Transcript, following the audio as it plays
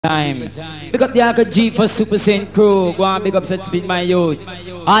time. Big up the Alka G for Super Saint crew. Go on, big up Set Speed My Youth.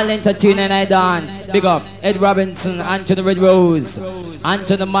 All entertain and I dance. Big up Ed Robinson, Anthony Red Rose,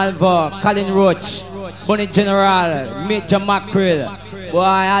 Anthony Malva, Colin Roach, Bunny General, Major Makeral. Boy,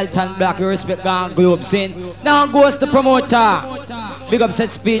 Alton Black, you respect God Globe Scene. Now goes the promoter. Big up Set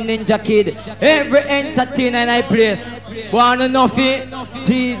Speed Ninja Kid. Every entertainer in I place. Wanna know it?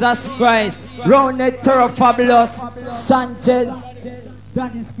 Jesus Christ. Round the Terror Fabulous. Sanchez.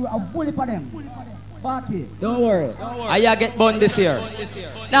 That is true. I'll bully for them. Baki, don't worry. I get born this year.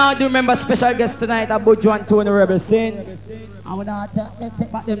 Now do remember special guest tonight about John 2 in the Rebel Scene. I will not take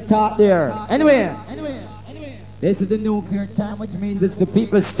back them talk there. Anyway. This is the nuclear time, which means it's the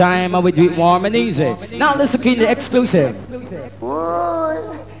people's time, and we do it warm and easy. Now let's look in the exclusive. Boy,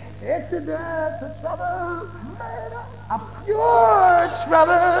 it's a death of trouble, a pure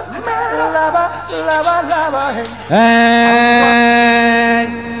trouble, lava. And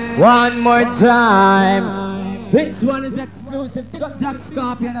one more time. This one is exclusive. Pick up Jack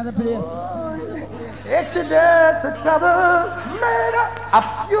Scorpion at the place. Exodus of trouble, murder, a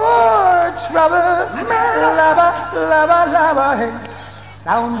pure trouble, lava. Hey.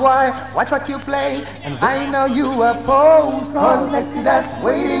 Sound boy, watch what you play, and I know you oppose, cause Exodus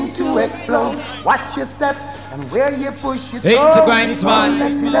waiting to explode. Watch your step, and where you push your toe. It's a Grindsman.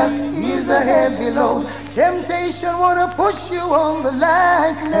 Exodus is a heavy load. Temptation wanna push you on the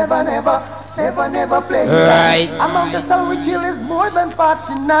line. Never play right. Among the sound we kill is more than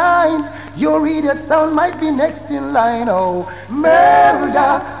 49. Your idiot sound might be next in line. Oh,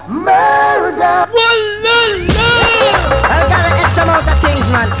 murder. I've got an X amount of things,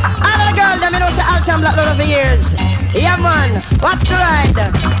 man. All of the girls, them, you know, say Alton Black Lord of the years. Yeah, man. Watch the ride.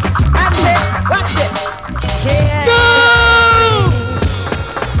 And watch this. Yeah. Go!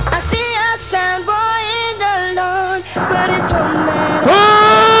 I see a sound boy in the Lord, but it don't matter.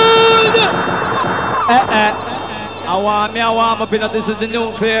 I want me up in. This is the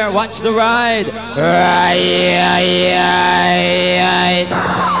nuclear. Watch the ride.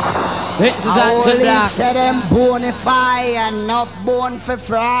 This is Alton Black. Say them bonify, enough bone for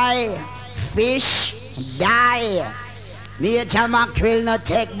fry. Fish die. Major Makeral no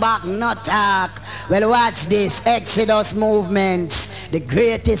take back, no talk. Well, watch this Exodus movement, the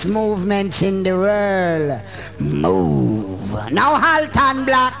greatest movements in the world. Move. Now Alton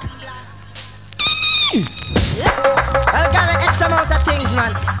Black. I've got an X amount of things,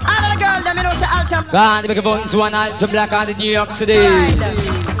 man. All of the girls, them, you know, say Alton Black. Go on, make a voice one Alton Black on the New York City.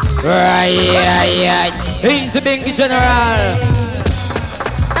 Right. He's the Binky General. I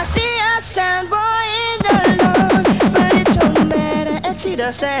see a sound boy in the Lord, but it don't matter.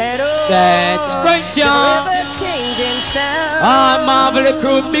 Exodus at all. That's right, John. Never changing sound. Marvely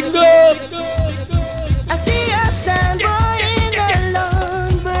crew, big up. I see a sound boy in the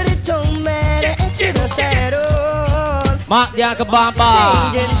Lord, but it don't matter. Exodus at all. Mark the Alka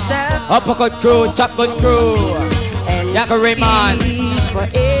Bamba. Changing sound. Uppercut crew, chop gun crew. And Yaka Raymond. he's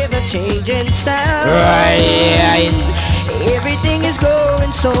forever changing sound. Right. Everything is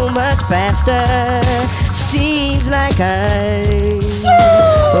going so much faster. Seems like I'm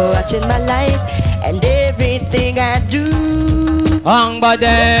watching my life and everything I do.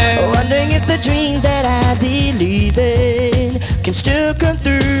 Wondering if the dreams that I believe in can still come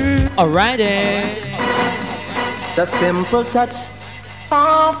through. Alrighty. The simple touch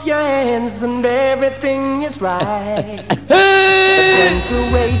of your hands and everything is right. The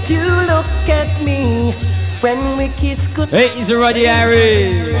ways you look at me when we kiss goodbye. Hey, it's Roddy Harry.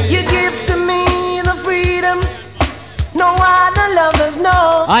 You give to me the freedom no other lovers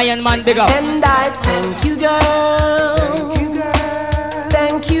know. Iron Man, big up. And I thank you, girl.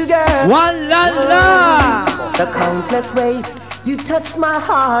 Thank you, girl. Walla. The countless ways you touch my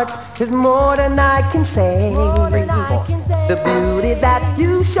heart is more than I can say. The beauty that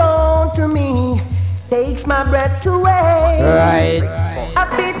you shown to me takes my breath away. Right. A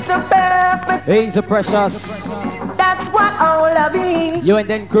picture perfect. He's a precious. That's what all I be. You and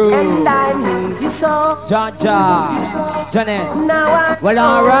then crew. And I need you so. Georgia. Janet. Now I Well,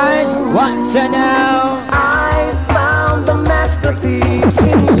 alright. What you know? I found the masterpiece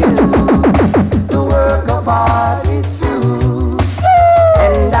in you. The work of art is true.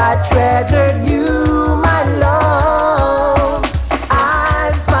 And I treasured you, my love.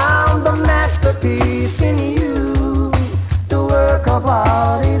 I found the masterpiece in you. The work of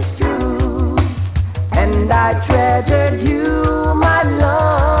art is true. And I treasured you, my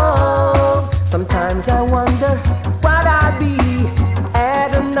love. Sometimes I wonder what I'd be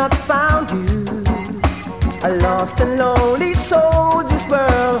had I not found you. A lost and lonely soul, this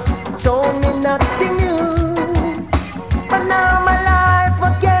world showed me nothing new. But now my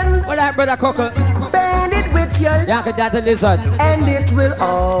life again. like brother Coco. Bend it with your Yeah, that's a lizard. and it will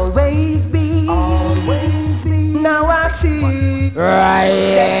always be. Now I see.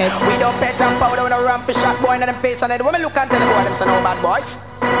 Right. We don't pet and powder when a ramp for shot boy in them face and then when we look and tell them boy them say no bad boys.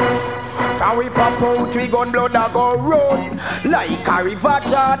 From we pop out, we gun blood a go run like a river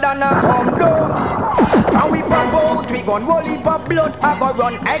Jordan a come down. From we pop out, we gun whole heap of blood a go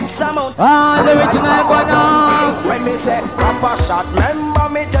run X amount. Ah, the original one now. When me say proper shot, remember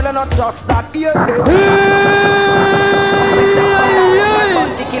me telling not just that here.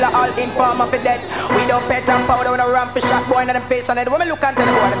 Killer all informer for dead. We don't pet and powder when a ramp for shot boy in them face and then when we look and tell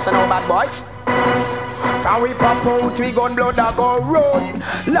them boy them say no bad boys. From we pop out, we gun blood a go run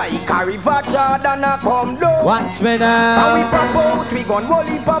like a river Jordan a come down. Watch me From now. we pop out, we gun whole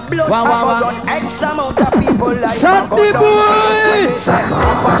heap of blood Wow, wow, a wow. go run X amount of people like Shot a go the down. boy! When me say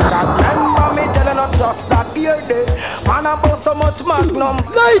proper shot, remember me telling not just that here day. Man a bust so much magnum.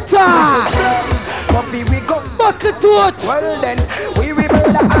 Lighter! Puppy we go. Bucket to it! Well then, we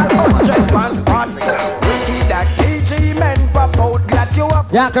remember the all 100 pounds fun. We see that KG men pop out, glad you up.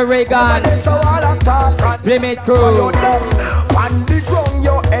 Yaka Reagan. So all I talk and Playmate you crew. down. On the ground,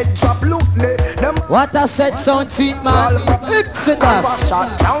 your head drop loosely. Them What a set sound sweet man. Exodus. shot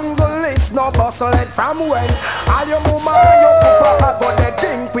jungle is no bustle it from when. All your mama and your papa got the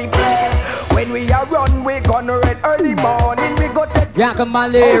think we play. When we are run, we gonna red early morning. We got the Yaka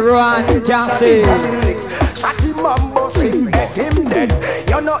Malay run. Can't see. shot him and bust him, hit him dead.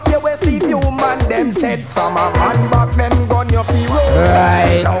 You know you will see human them said from a man back them gun your hero.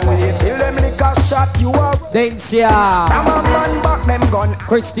 Right. Now we kill them like a shot you are. Dancia. From a man back them gun.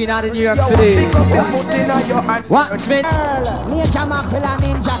 Christina in New York You City. pick up your foot in your hand. Watch me. Major Makeral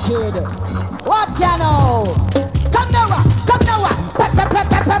Ninja Kid. What you know? Come now, come now. Pep, pep, pep,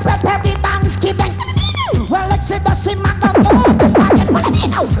 pep, pep, pep, pep, the bangs keep it. Well, let's see the same man go. Rip,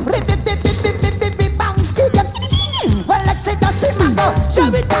 rip, rip, rip, rip, rip, rip, rip, bangs keep it. Well, let's see the same man go. Show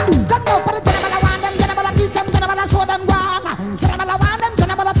it down. Come now, for the general, I want them, general, I teach them, general, I show them one. General, I want them,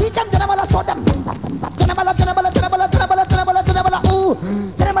 general, I teach them, general, I show them. General, general, general, general, general, general, ooh.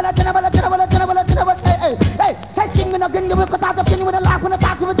 General, general, general, general, general, hey, hey, hey. Hey, skin with a gun, you will cut out the skin with a laugh, when I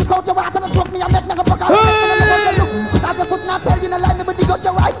talk with the coach, you want to choke me, I'm making a fuck out. Cut out the foot, now tell you in a line, but you got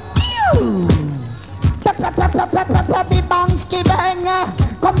your right. Pep, pep, pep, pep, pep, pep, pep, the bangs keep hang.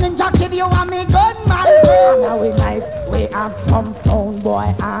 Come Ninja Kid, you want me gun, man. Now we knife, we have some sound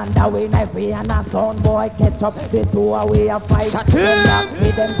boy, and we knife, we and a sound boy catch up. The two away a fight. Shut Them up. back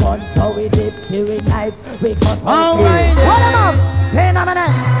with them guns, so we dip, we knife, we cut. All right. What them up? Play a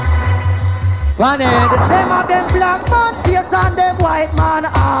minute. One head. Them have them black man face and them white man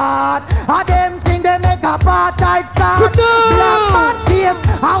heart. And them think they make apartheid start. Black man face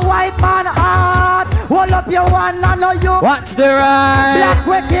and white man heart. Hold up your one and know you. Watch the ride. Black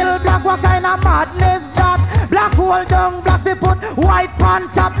we kill black, what kind of madness that? Black hold down, black we put white on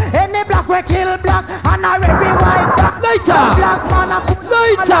top. Any black we kill black and a every white back. Later. Black man a put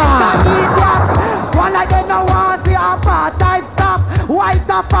Later. one like they no want see apartheid stop. White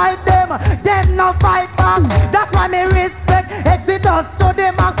a fight them no fight back. That's why me respect Exodus to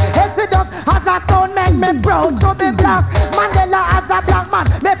the max. Exodus as a son make me proud to be black. Mandela as a black man,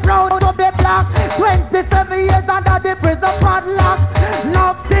 me proud to be black. 27 years under the prison padlock.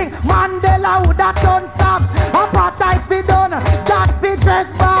 Nothing Mandela would have done stop. Apartheid be done, that be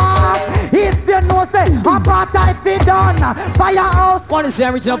dressed back. If you know say apartheid be done, firehouse. What is the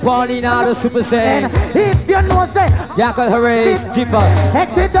original Pauline out of Super Saiyan? If you know say Jackal Harris, Jiffers.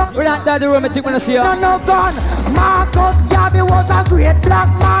 Exodus. We're not that the romantic when I see you. No gun. Marcus Garvey was a great black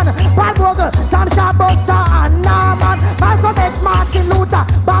man. Paul Bogle, Sam Shabuster and Norman. Malcolm X, Martin Luther,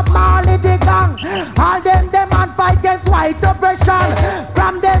 Bob Marley, the gang. All them man fight against white oppression.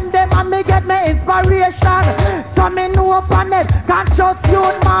 From them man me get me inspiration. So me know upon it, can't trust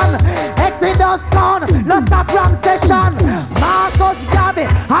youth man. Exodus son, no stop from session. Marcus Garvey,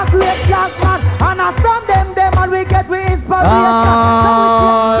 a great black man. And from them man we get we inspiration.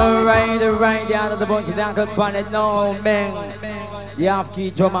 Alright, the out of the bunch of the ankle planet, no man. The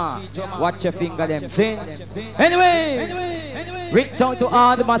half-key drummer. Watch your finger them sing. Anyway, reach out to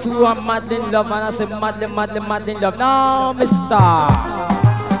all the masses who are madly in love, man. I say madly, madly, madly in love. Now, mister. Alright.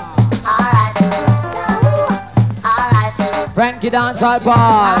 Frankie Dancehall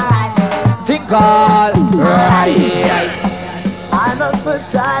Paul. Tinkle. Right. I'm not the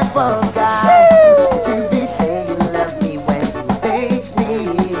type of guy to be saying you love me when you face me.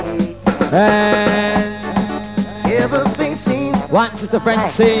 And Everything seems one sister friend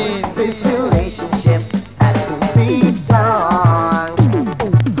sing. this relationship has to be strong.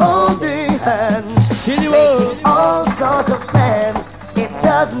 Holding hands, Silly world. all sorts of plans. It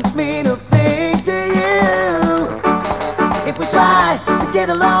doesn't mean a thing to you. If we try to get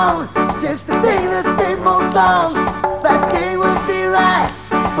along, just to sing the same old song, that day would be right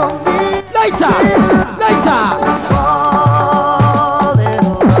for me. Later, later. Fall in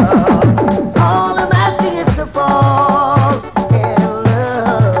love. All I'm asking is to fall in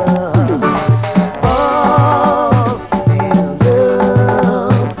love. Fall in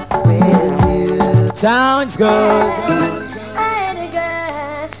love with you. Sounds good.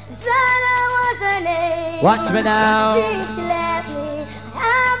 Watch me now. She left me. I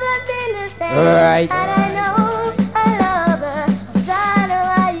haven't been the same. Right. And I know I love her. Donna,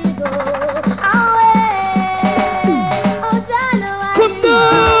 why you go away? Oh, Donna, why Come you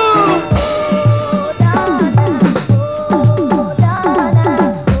down. Oh, Donna.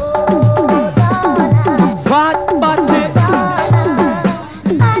 Oh, Donna. Fat body. Donna.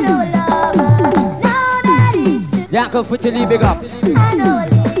 I don't love her. Now that it's too Jacob Futili, big up. I know I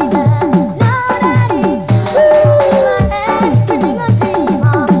need her. Now that it's too in my head, living a dream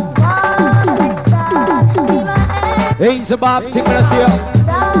of falling star. In my head, Ain't Bob, take me to see you.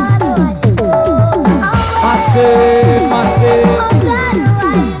 Donna, why you go away? Massive, massive. Oh, Donna,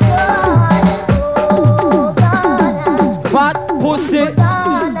 why you go? Oh, Donna, Fat pussy.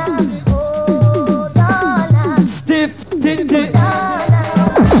 Donna, oh, Donna, Stiff titty. Donna.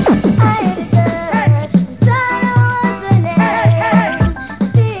 I hate a girl. Donna was her name.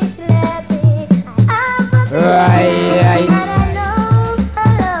 Fish left me. I have a Right. and I know I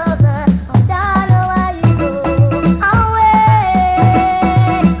love her. Oh, Donna, why you go away?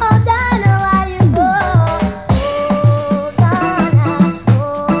 Oh, Donna, why you go? Oh, Donna,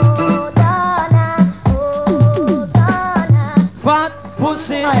 oh, Donna, oh, Donna. Fat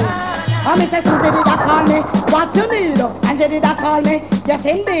pussy. I me say Susie did a call me, what you need? Angie did a call me, yes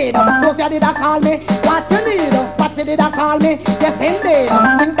indeed. Sophia did a call me, what you need? Patsy did a call me, yes indeed.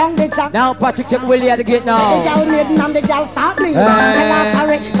 Sing down the chat. Now Patrick check Willie at the gate The now. girl waiting and the girl start bleed. Tell her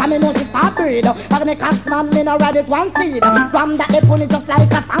sorry, come in, know she start breed. Having a cat man, me no ride it one seed. Ram that they put it just like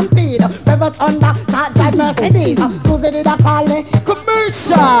a stampede. Pivot under, start drive Mercedes. Susie did a call me,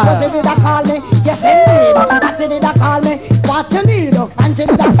 Commercial. Susie did a call me, yes indeed. Patsy did a call me, what you need? Angie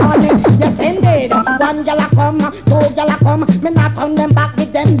did a call me, yes indeed. One girl a come, two girl a come. Me not turn them back,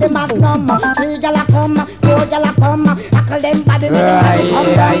 with them the magnum. Three girl a come, four girl a come. Tackle them body, me Right, come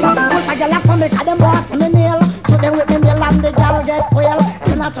right. down. Once a girl a come, me call them boss me nail. To them with me nail and the girl get well.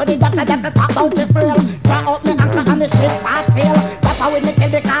 She not to the doctor, that the top out the frail. Try out me anchor and the shit start tail. That's how we make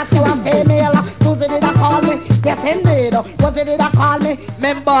it because you a female. Susie did a call me, yes indeed. Was it did a call me?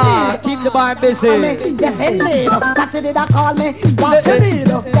 Member, keep the bar busy. Yes indeed. Patsy did a call me, what you need?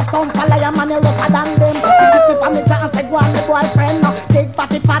 Yes, don't follow your man, you're rougher than them. If I'm the chance, I go on the boyfriend. Big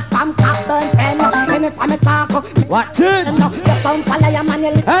fatty fat from Captain Pen. Anytime I talk, Watch it. yes, don't follow your man,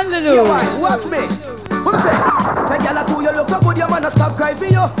 you're Hallelujah. Watch me. What is it? Say, girl, I do you look so good, your man, I stop crying for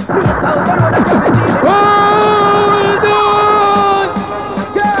you. Me a town, the road, I can't deal. Hold on.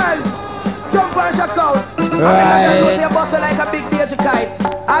 Girls, jump and shock out. Right. You see a bustle like a big beige kite.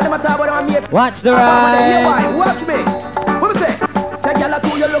 All them a talk about them, mate. Watch the Here, ride. why? Watch me. What is it? Say, girl, I do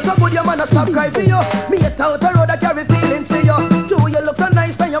you look so good, your man, I stop crying for you. Me a town, the road, I carry feelings for you. Do you look so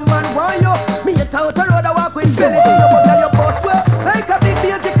nice, and your man want you. Me a town, the road, I walk with belly to you, but tell your boss well, like a big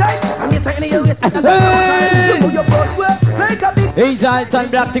beige kite. I'm here saying you, it's Hey. you do your boss well, like a big. He's Alton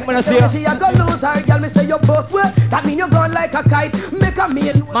Black, think when I see you. She a go lose her, girl. Me say your boss well. That mean you gone like a kite. Make a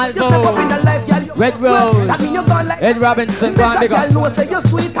mean. Malvo. You step up in the life, girl. you Red well. Rose. That mean you gone like. Ed Robinson, go on, Make big a up. girl know say you're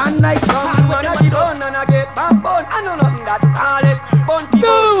sweet and nice. Man, I get on and I get backbone. I know nothing that's solid. Bunty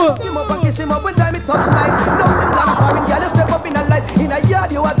No. Him up and kiss him up when time it touch light. No them long foreign girl, you step up in the life. In a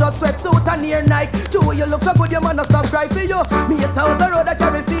yard you a drug sweat suit and near night. True you look so good, your man a stop cry for you. Me a out the road I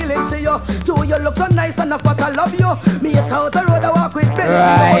carry feelings for you. True you look so nice and I fuck I love you. Me a out the road I walk with belly.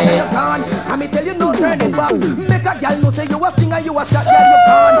 Right. You gone. And me tell you no turning back. Make a girl know say you a sting and you a shot, girl you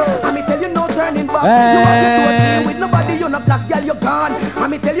gone. And me tell you no turning back. You have to do a deal with nobody, you not class, girl you gone. And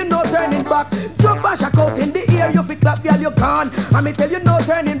me tell you no turning back. Jump and shock out in the air, you fi clap, girl you gone. And me tell you no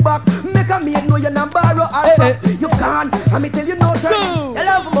turning back. Make a man know you not borrow or back. You gone. And me tell you no turning. Tell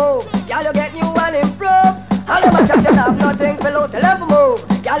them to move, y'all you get new and improve. All them a chat you have nothing for lose. Tell them to move,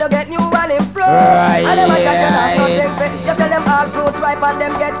 y'all you get new and improve. Right, All them a chat you have right. nothing for. You tell them all fruits ripe and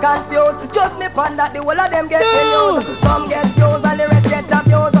them get confused. Just me fun that the whole of them get confused. Some get used and the rest get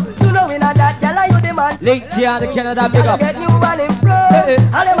abused. You know in a that girl are you the man. Link to the Canada, big Y'all up. get new and improve.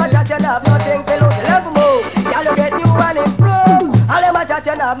 All them a chat you have nothing for lose. Tell them to move, y'all you get new and improve. All them a chat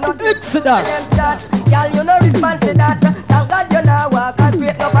you have nothing. Exodus. Y'all you no respond to that. Thank God you now walk and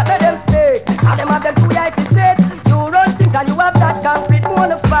straight no part of them speak. All them have them too high to sit. You run things and you have that concrete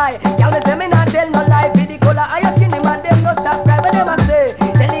bonafide.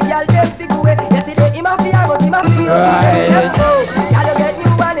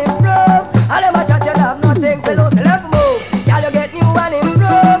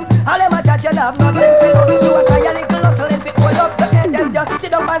 have nothing to do. You want a little hustle if it hold up the head and just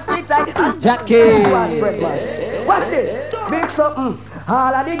sit down on street side and Jackie. Watch this, big something.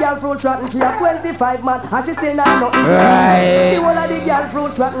 All of the girl fruit rotten, she have 25 man, and she still not nothing. Right. The whole of the girl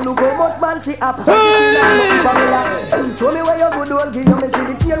fruit rotten, look how much man she have, and she still not nothing for me like. Show me where you good old give you, me see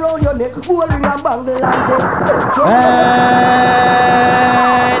the chain round your neck, gold ring and bangle and chain. Show me.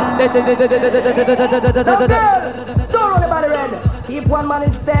 Don't roll the body red, keep one man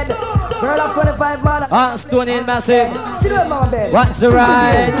instead. Girl of 25 man. Stoney and massive. She don't know bed. Watch the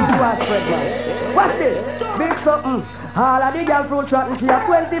ride. Watch this, big something. All of the girl fruit rotten, she have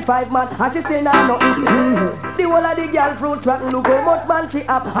 25 man, and she still not nothing. The whole of the girl fruit rotten, look how much man she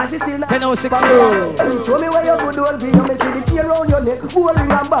have, and she still not. 10:06. Show me where you good old give you, me see the chain round your neck, gold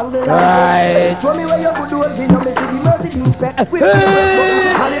ring and bangle. Right. Show me where you good old give you, me see the Mercedes spec.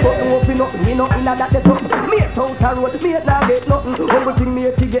 Hollywood open up, me no inna that there's something. Me out a road, me not get nothing. Humble thing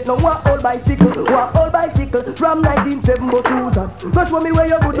me to get no walk old bicycle from 1907 but Susan. So show me where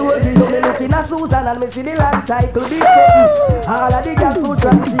you good old give you, me looking at Susan and me see the land title big. All of the girl fruit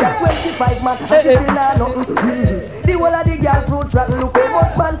rotten, she have 25 man, and she still not nothing. The whole of the girl fruit rotten, look how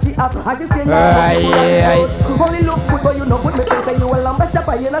much man she have, and she still not nothing. Only look good, but you know good. Me tell you a lumber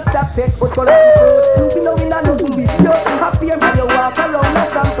shopper, you not stop take out for rotten fruit. You know we not nothing with you. Happy and you walk around a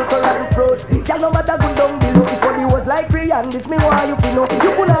sample for rotten fruit. Y'all no matter good down below, because it was like Rihanna. This me why you feel know.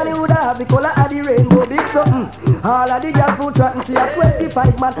 You put on the would have the color of the rainbow, big something. All of the girl fruit rotten, she have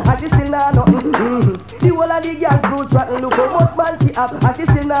 25 man, and she still not nothing. The whole of the girl fruit rotten, look how much man she have, and she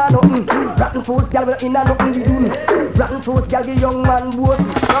still not nothing. Rotten fruit girl will in a nothing we do. Rotten fruit girl the young man both.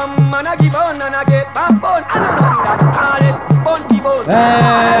 Some man a give on and a get backbone. I don't know that call it bunty bone.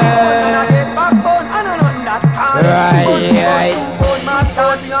 And a get backbone. I don't know that call it bunty bone. My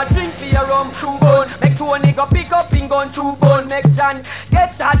son me a drink for your rum true bone. Make two nigga pick up in gun true bone. Make John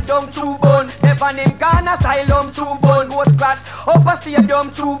get shot down true bone. Never name can asylum true bone. Go scratch up a stadium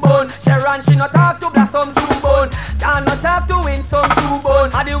true bone. Sharon she not talk to blossom true bone. Dan not have to win some true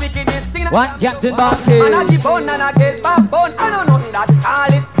bone. And the wickedest thing. What Captain Barky? Man a give bone and a get backbone. I don't know that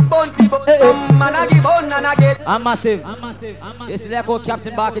call it bunty bone. Some man a give bone and a get. I'm massive. You see like how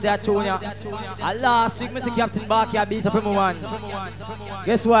Captain Barky that tune ya. Last week Mr. Captain Barky I beat up him one.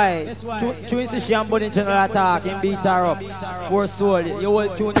 Guess why? Tune is she and Bunny general attack and beat her up. Poor soul. You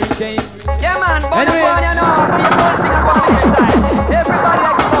will tune in chain. Yeah man, Bunny one you know. Be a bunty and come on inside. Everybody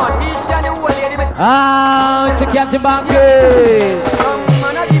a give on. He and the whole lady. To Captain Barky. Some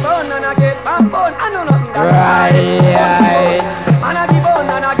man a give bone and a get backbone. I don't know that. Right. Man a give bone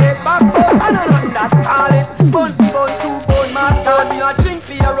and a get backbone. I don't know that. Call it bunty bone, true bone. Master me a drink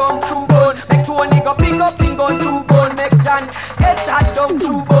for your rum true bone. Make two nigga pick up in gun true bone. Make John get shot down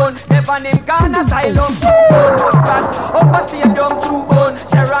true bone. Never name can asylum true bone. No crash up a stadium true bone.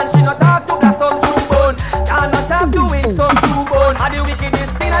 Sharon she not talk to blossom true bone. Can not have to win some true bone. And the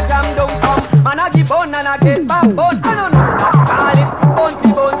wickedest thing a jam down come. Man a give bone and a get backbone. I don't know that. Call it bunty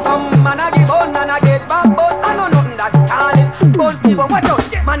bone. Some man a give bone and a get backbone. I don't know that. Call it bunty bone. Watch out.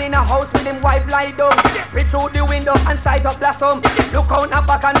 Man in a house with him wife lie down. Reach out the window and sight up blossom. Look out a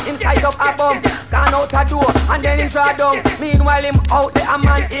back and him sight up a bum. Gone out a door and then him draw down. Meanwhile him out there a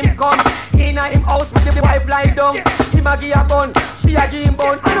man him come. In a him house with the wife lie down. Him a give a bun, she a give him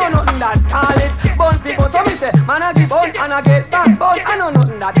bun. I know nothing that call it bunty bun. So me say man a give bun and a get back bun. I know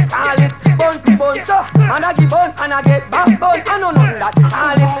nothing that call it bunty bun. So man a give bun and a get back bun. I know nothing that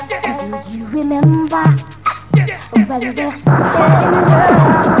call it. Do you remember when we were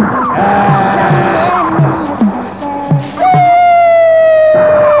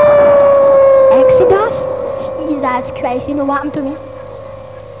Exodus? Jesus Christ, you know what happened to me?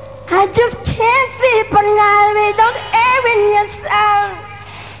 I just can't sleep at night without hearing your sound.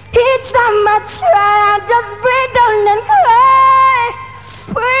 Each time I try, I just break down and cry.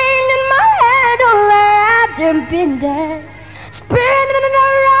 Praying in my head, oh, I've just been there. Spinning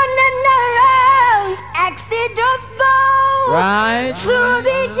around and around. Exodus go Right. to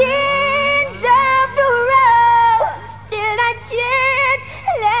the end of the road. Still I can't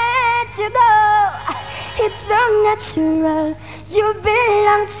let you go. It's so natural. You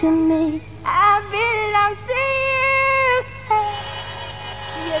belong to me. I belong to you.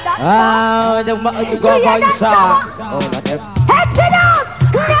 The go for song. Exodus,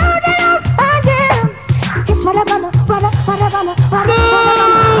 now that I'm finding. It's what I'm gonna.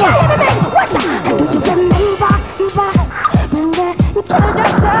 Yeah, everybody, what's up? Do you remember when they told the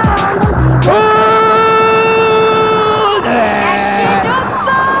sound of the Exodus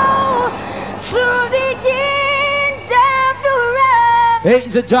go to the end of the road.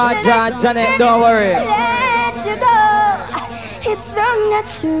 It's a John, Janet, don't worry. Let you go. It's so so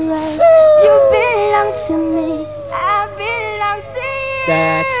natural. You belong to me. I belong to you.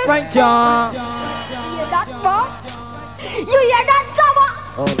 That's right, John. You hear that, Bob? You hear that, Saba?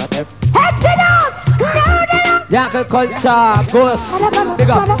 Oh, not it. Heads it up! Yankee culture, ghost. Big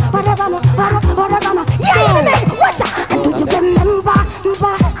up. Yeah, man, what's that? And do you remember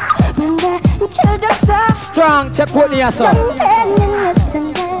when they killed us? Strong, check what you saw. Do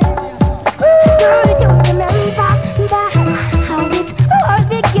you remember how it all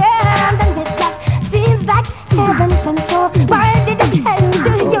began? And it just seems like heaven sent so. Why did it end?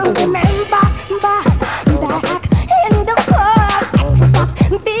 Do you remember back in the past?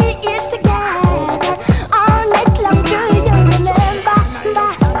 Just be here together all night long. Do you remember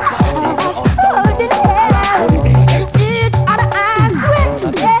us holding hands? Each other arms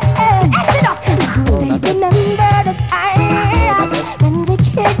with exodus. Do they remember the time when we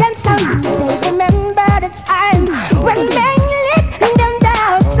killed them some? Do they remember the time when men lit them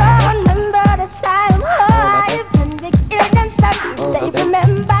down? So remember the time when we killed them some? Do they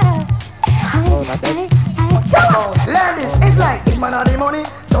remember? Ladies, it's like if man have the money,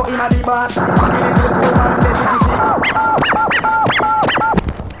 so him a the boss. And the little poor man let it see.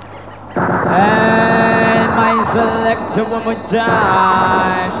 And my selector one more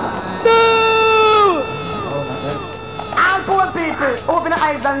time. No! All poor people, open the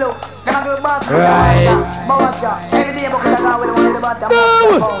eyes and look. Gonna go back to Right. but watch out. Every day bucket a with the one in the bottom.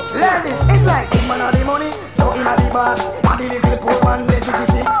 Ladies, it's like if man have the money, so him a the boss. And the little poor man let it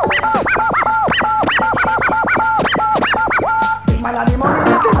see. Man of the money,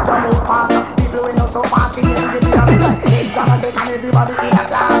 things are more fast. People we know so party in the beer. It's gonna take on everybody in a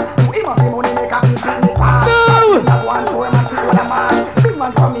class. To him of the money make a people in the past. That one poor man people with a mask. Big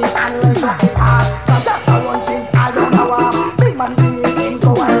man come in and he shut the car. Cause that's how one thing all down the wall. Big man bring it in, go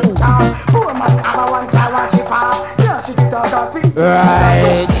and look down. Poor man have a one car wash it off. Yeah, she get out of it.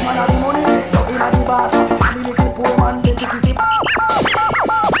 Right. Man of the money, so him of the boss. And the little poor man they take it.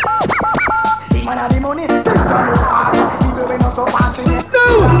 Man of the money, things are more fast. People we know so party. Man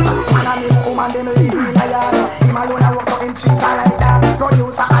and him woman them live in a yard. Him alone a work so him cheap like that.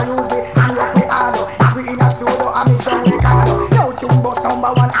 Producer I use it and work me hard. We in a studio and mix some record. Now tune bust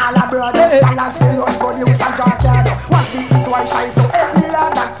number one all abroad. Balance still run produce and junkyard. One thing is why shy so every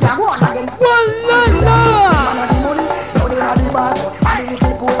lad that can go on again. Man of the money, so they are the boss. And the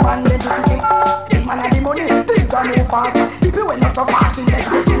little poor man they do it. Man of the money, things are more fast. People we know so party make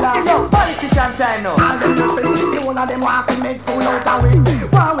the killers. Politicians I know. All them just say the one of them want to make fool out of it.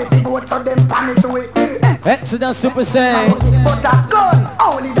 One with the boat so them promise to it. Exodus Super Saint. But a gun,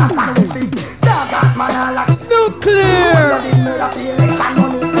 only that can we see. That man a like Nuclear.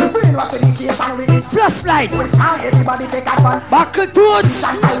 Brainwash education we eat. Flashlight. We smile, everybody take advantage. Buckle torch.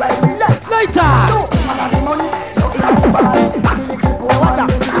 And I ride me left. Lighter. So, man have the money, so in a bad. And the little poor man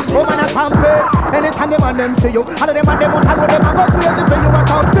Oh man a campaign, anytime them and them see you. And them and them out and them a go crazy for you a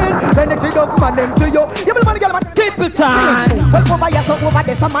campaign. Then they see them and them see you. You will man girl man. People time. Well over here so over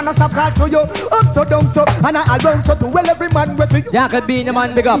there some man a stop call to you. Up so down so and I around so to well every man with you. Yankee Beenie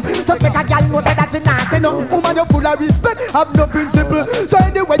man big up. So make a girl know that she not say nothing. Woman you full of respect, have no principle. So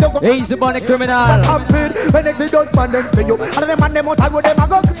anyway you go. Easy bunny criminal. Campaign, when they see those man them see you. And them and them out and them a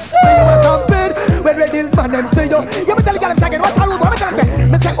go. See you a campaign, when ready man them see you. You me tell the girl second, what's her room? What me tell her say?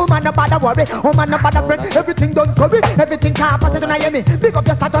 Me say woman no bother worry, woman no bother fret. Everything done correct, everything can't pass it on hear me. Pick up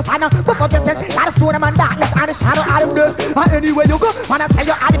your status and put up your chest. Gotta stone them and darkness and the shadow of them death. And anywhere you go, man I say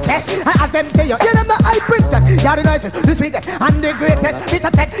you are the best. And as them say you, them the high princess. You are the nicest, the sweetest, and the greatest. Bitch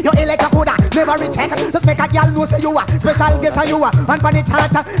a tech, you ill like a coulda, never reject. Just make a girl know say you are special guest and you are. And for the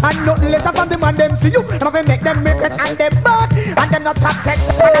charter, and nothing lesser from the man them see you. And if they make them make it and them back, and them not top tech.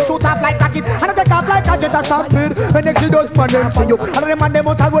 And they shoot off like rocket, and they take off like a jet or something. When they see those man them see you, and them and them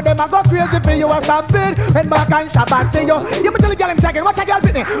out and them a go crazy for you or something. When Mark and Shabbat see you, you me tell the girl in second, watch a girl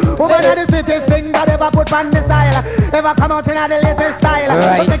Britney. Woman of the city's thing that ever put on the style, ever come out in the latest style.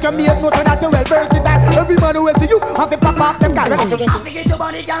 Right. But make your mate know that you well versatile. Every man who will see you, have to pop off them guys. Forget your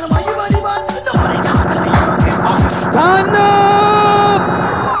body, girl, why you body bad? Nobody can tell me you don't give up. Stand up.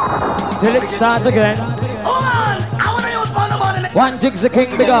 Till it starts again. Oh man, I wanna use fun about it. One Jigsy King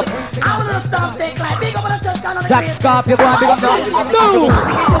big up. I wanna stop take like big up on the chest down on the Jack grave. Scarp you go and big up now. Forget No. your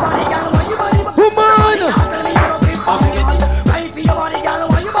body, girl, why you body bad? Woman. Tell me you don't give up. Right for your body, girl,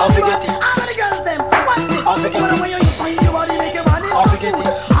 why you body bad? How many girls them? Watch this. When you find your body, make your body. I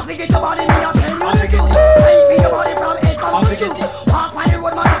forget your body, me I tell you. Right for your body from edge on to walk by the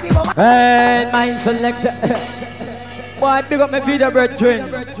road, man, people. And my selector. Boy, big up my video brethren.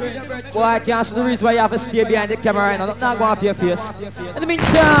 Boy, I can't see the reason why you have to stay behind the camera and not go off your face. In the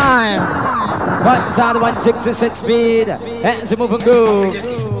meantime. But sound one Jigsy set speed. Hands move and go.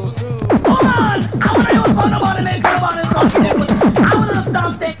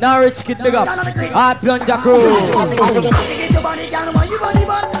 Now Rich Kid big up. I plunger crew.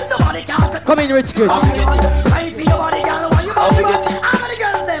 Come in Rich Kid.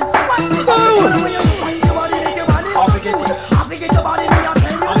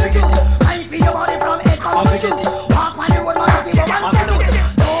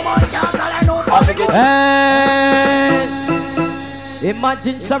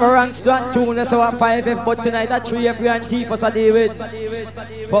 Imagine some ranks that tune us our 5F, but tonight at 3F we and G for Saturday with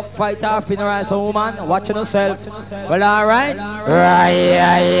fuck fighter funeral, so woman, watching yourself. Well, alright?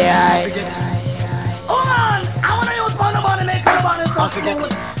 Right. Oh man, I wanna use one of the make the body so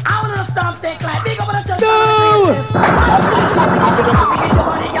good. I wanna stomp take like big up on the chest. No! I forget your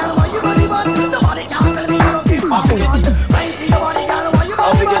body, girl, why you body, the body can't tell me you don't give a fuck. Right for your body, girl, why you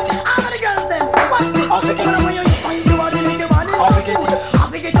body, I'm gonna girls them. Watch this, when you find your body, make your body. I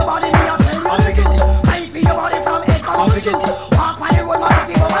forget your body, me, I'll tell you. Right for your body from head to walk by the road, man,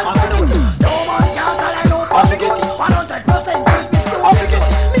 people, man, no man can't tell I know. 100% give me so.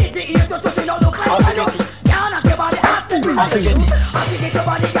 Leave the ear to touch it, don't look like can't knock your body after me. I forget your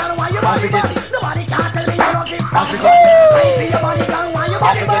body, girl, why you body, nobody can't tell me you don't give a fuck. Right for your body, girl, why you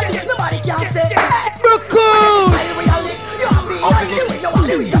body, nobody can't say.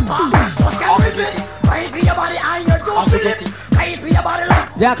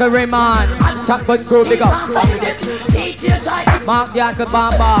 Yaka Rayman, Top Gun Crew, big up. Mark Yaka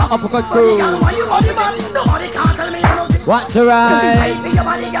Bamba, Uppercut Crew. What's right?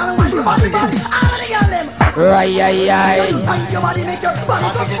 Right. Your body make your body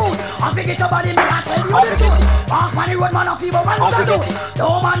so smooth. I forget your body, me I tell you the truth. Walk on the road, man, of people, man,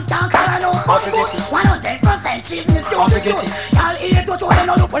 no man can't tell I know what's good. 100% she's Miss Good. Y'all eat to show them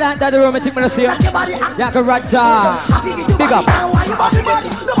no look. Well, that's the romantic ministry. Yaka Raja, big up.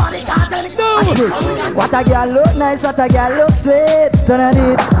 Nobody can't tell me. What a girl look nice, what a girl look sweet. Turn on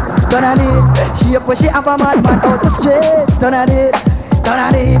it. She up when she have a madman out the street. Turn on it.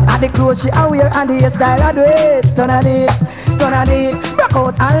 And the clothes she a wear and the hairstyle I do it. Turn on it. Rock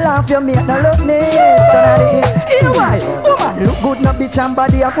out and laugh, you make no look me. Turn on it. Here why? Woman look good, no bitch and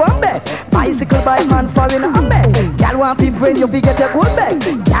body of one bed. Bicycle bike man foreign a bed. Girl want be friend, you be get a good bed.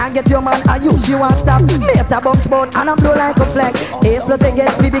 Can't get your man and you, she want stop. Mate a bounce bout and a blow like a flag. 8 plus they get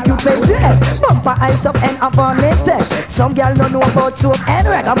with the cute face. Bumper eyes up and up on it. Some girl don't know about soap and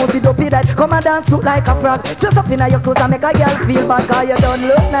rag. I must be dopey that come and dance look like a frog. Just up in your clothes and make a girl feel bad. Cause you don't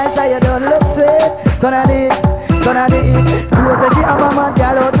look nice and you don't look sweet. Turn on it. Clothes she have a man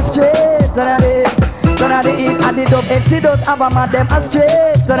girl out the street. Turn on it. And the dub X does have a man them a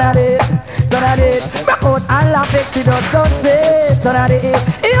straight. Turn on it. Back out and laugh X does don't say. Turn on it.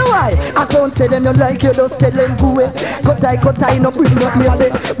 Here why? I don't say them you like you just tell them go away. Cut tie no bring no lazy.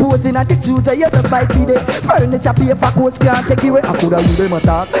 Posing at the shoes you just buy today. Furniture paper coats can't take you away. I coulda you them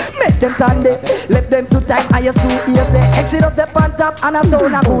attack. Make them stand there. Let them too tight and you suit easy. Exit up the pan top and a sound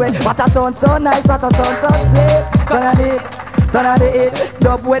a go away. What a sound so nice, what a sound so sweet. Turn on it.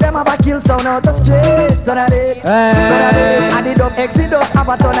 Dub where them have a kill sound out the street. Turn on it. And the dub exit does have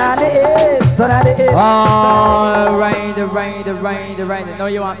a turn on it. Turn on it. Oh, rain. No,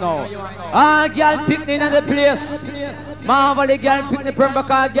 you want no. Ah, girl picnic in the place. Marvely girl picnic, Pembroke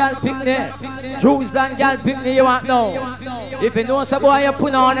girl picnic. Jerusalem girl picnic, you want no. If you know some boy, you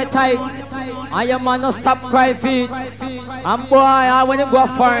put on it tight. And your man no stop cry feet. And boy, when you go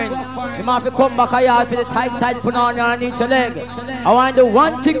foreign, you might have to come back here for the tight put on underneath your leg. I want to do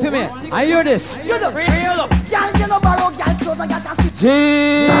one thing for me. I hear this. Jesus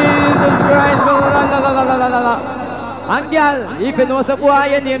Christ. And girl, if you know some boy,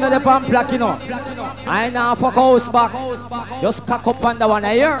 you name the pump plaque, you know. I now fuck house back. Just cock up on the one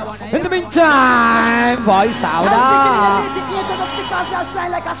here. In the meantime, voice out.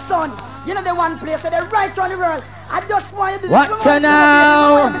 Shine like a sun. You know the one place that they right on the world. I just want you to watch it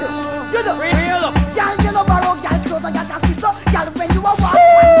now. You know, girl, you know borrow, girl, clothes and girl, sister. Girl, when you are walking,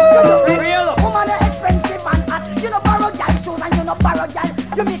 you know, woman are expensive and hot. You know borrow, girl, shoes and you know borrow, girl.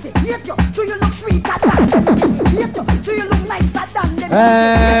 You make it hate you, so you look sweet at that. Hate you, so you look nice at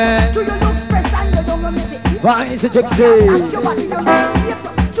that. So you look fresh and you don't make it. Why is it Jigsy?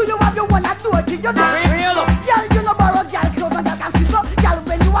 So you have your one at 2, you know. Girl, you know borrow, girl, clothes and girl, sister. Girl,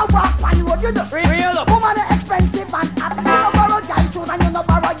 when you are walking on the road, you know. Woman are expensive and hot. You know borrow, girl, shoes and you know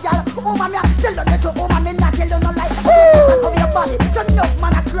borrow, girl. Woman, me tell you that woman, me not tell you no lie. Of your body, so no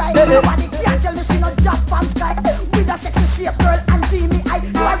man a cry. Nobody can't tell me she not just from sky. With a sexy shape, girl, and dreamy eye.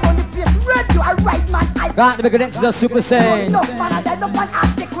 You are on the face, red, you are right, man. Got to be connected to the Super Saiyan. No man a die, no man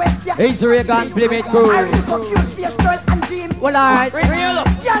ask the question. It's Reagan Plymouth crew. Well, alright.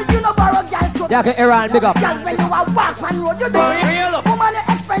 Yeah, Aaron, big up. Girl, when you a walk on road, you do it. Woman, you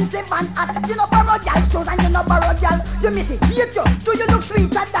expensive and hot. You no borrow girl shoes and you no borrow girl. You miss it. Hate you. Do you look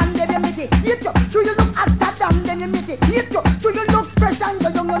sweeter than them? You miss it. Hate you. Do you look hotter than them? You miss it. Hate you. Do you look fresh and you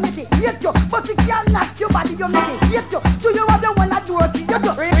young? You miss it. Hate you. But you can't knock your body. You miss it. Hate you. Do you have the one that do it? You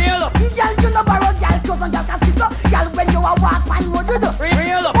do. Girl, you no borrow girl shoes and girl can sit up. Girl, when you a walk on road, you do.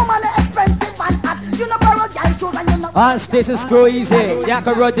 Woman, you expensive and hot. You no borrow girl shoes and you no. On station screw easy.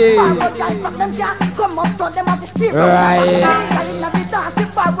 Yaka Roddy. Right.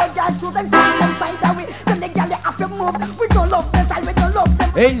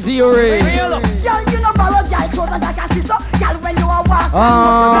 Easy Ray. Right.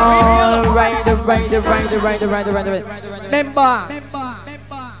 Remember,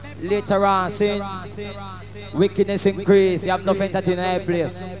 later on, sin, wickedness increase. You have no entertainment in a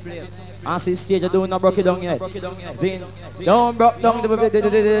place. And see stage, you don't broke it down yet. Zin, don't broke down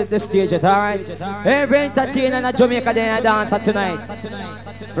the stage yet, alright? Every entertainer in Jamaica, they are dancer tonight.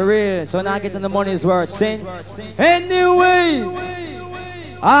 For real, so now getting the money's worth. Sin. Anyway,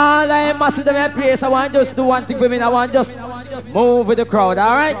 all I must do in my place, I want just do one thing for me. I want just move with the crowd,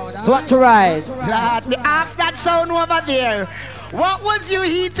 alright? So what you ride? Let me ask that sound over there. What was you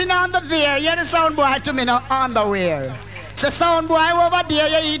eating on the there? You're the sound boy to me now, underwear. So sound boy over there,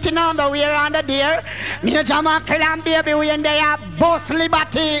 you're eating underwear under there. Me no Makeral and baby when they are boss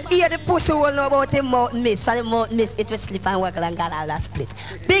liberty. Here the pussy will know about the mountain mist. For the mountain mist, it will slip and work and got all that split.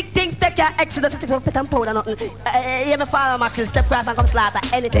 Big things take your exodus, take some pit and powder nothing. Hear me follow Makeral, step cross and come slaughter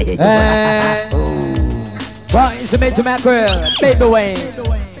anything. What is the major Makeral? Baby Wayne.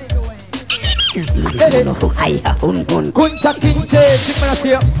 Kunta Kinte,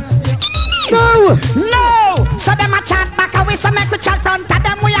 Chimanasia. No! So them a chat back away, so make we chat front of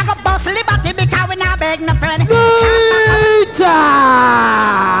them. We a go boss liberty because we not beg no friend. Yeah,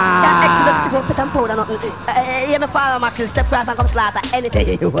 exodus, stick up, put and powder, nothing. Hear me follow Makeral, step cross and come slaughter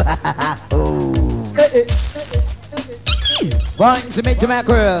anything. Once you make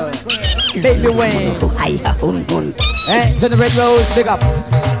Makeral, Baby Wayne, and to the Red Rose, big up.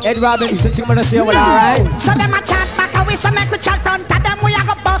 Ed Robinson, Chimanasia, well, alright. So them a chat back away, so make we chat front of them. We a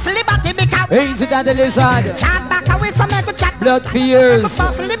go boss liberty because Easy down the lizard. chat back away, so make we chat. Blood fears.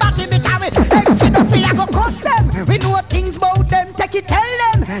 Boss liberty because we exodus, we a go cost them. We know things about them, take it, tell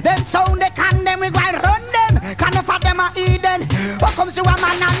them. Them sound they can them, we go and run them. Can of them a Eden. What comes to a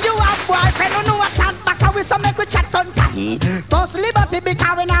man and you a boyfriend? You know a chat back away, so make we chat front of them. Boss liberty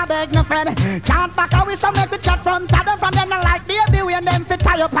because we not beg no friend. Chat back away, so make we chat front of them. From them not like baby when them fit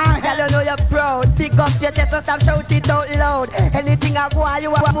tie up on. Girl, you know you're proud. Pick up your chest and stop shouting out loud. Anything I go on,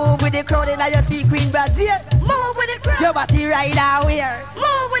 you want move with the crowd. And you see Queen Brazil. Move with the crowd. Your body right out here.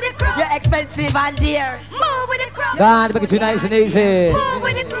 Move with the crowd. You're expensive and dear. Move with the crowd. God, make it too nice and easy. Move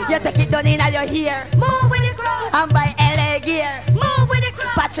with the crowd. You take it done in your hair. Move with the crowd. And buy LA gear. Move with the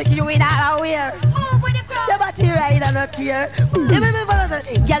crowd. Patrick, you in our wear. Move with the crowd. Your body right and not here. Girl, you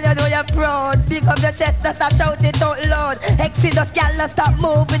know you're proud. Pick up your chest and stop shouting out loud. Exodus, girl, stop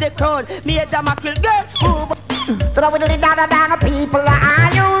move with the crowd. Major Makeral, girl, move. So now we do the down people,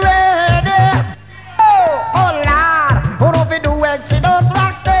 are you ready? Oh Lord, who do we do exodus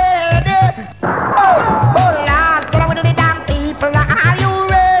rock steady? Oh Lord, so now we do the damn people, are you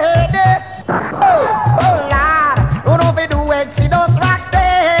ready? Oh Lord, who do we do exodus rock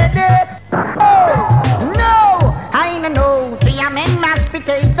steady? Oh no, I ain't know, 3 men mashed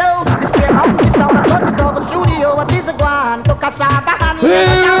potato. This beer monkey sound a cut it over studio. What is a guan? Took a saba honey.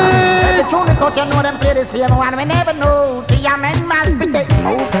 The tune cut you know them play the same one. We never know. 3 men mashed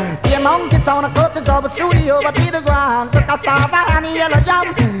potato. Beer monkey sound a cut it over studio. What is the guan? Took a saba honey yellow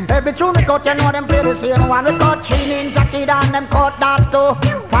jam. Every tune cut you know them play the same one. We cut 3 ninja kid and them cut that too.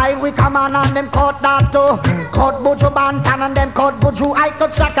 5 we come on and them cut that too. Cut Buju Bantan and them cut Buju. I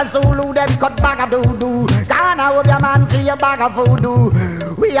cut Shaka Zulu, them cut Bagadoodoo. Ghana with your man to your bag of voodoo.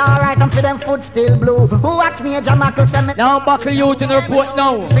 We alright and for them foot still blue. Watch me a Makeral send me. Now buckle you to the report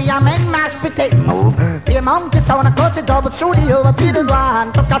now. 3 men mashed potato move. Pay monkey sound a cut it over studio. Over to the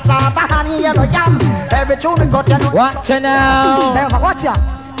ground. Took a saba honey yellow yam. Every tune we got you know. Watch it now. Watch ya.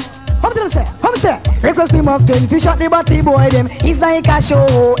 Come to say, come say. Request him up 10. Fish out the body boy them. It's like a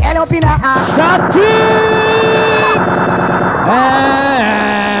show. End up in a ass. Shut it!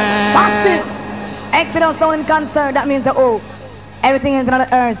 Watch this. Exodus sound concert. That means everything is on the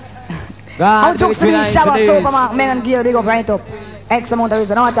earth. God, I'll took 3 showers over my men and gear. They go right up. X amount of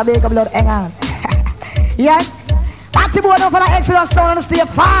reason. I want to make a blood. Hang on. Yes. Watch the board up for the Exodus sound on the stage.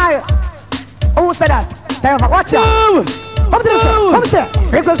 Fire. Who said that? Watch out. Come say.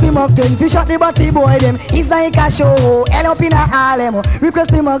 Request him up 10, fish at the body boy them. It's like a show, end up in a Harlem.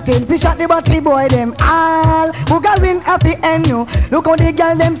 Request him up 10, fish at the body boy them. All who got win happy end you. Look how the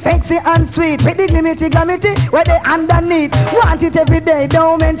girl them sexy and sweet. With the glimity where they underneath. Want it every day,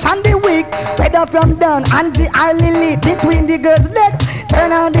 don't mention the week. Weather from down and the island between the girls' legs.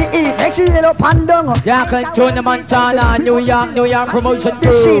 Turn on the heat, make she little pan down. Yeah, Tony Montana, New York promotion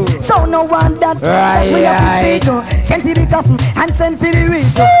crew. So no one that we have to send for the coffin and send for the reach.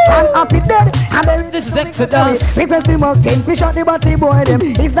 And happy dead, and then this is Exodus. Request him up 10, fish at the body boy them.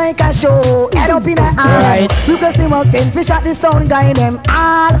 It's like a show, head up in the eye. Request him up 10, fish at the sound guy them.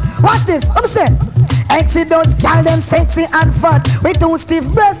 All, watch this, understand? Exodus, girl them sexy and fat. With two stiff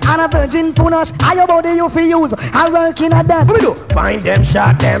breasts and a virgin punash. How your body you feel use? I work in a that. What we do? Find them,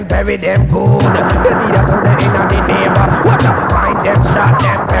 shot them, bury them good. They need us on the end of the neighbor. What up? Find them, shot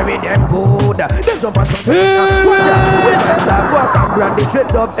them, bury them good. Them jump on some what up? We start walk and brandy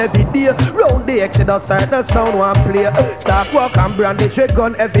straight up every day. Round the Exodus side, the sound one play. Start walk and brandy straight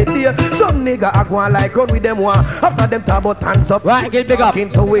gun every day. Some nigga a go on like run with them one. After them talk about hands up. Right, get big up.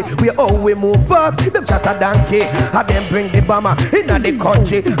 Into it, we all we move fast. Them chat a donkey, have them bring the bomber inna the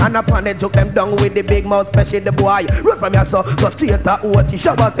country. And upon it took them down with the big mouth, especially the boy. Run from your son, go straight to OT.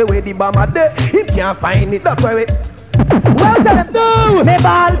 Shabba say where the bomber there, he can't find it. That's why we. Well tell them no. Me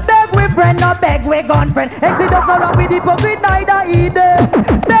ball beg we friend, no beg we gun friend. Exodus no rock with hypocrite, neither either.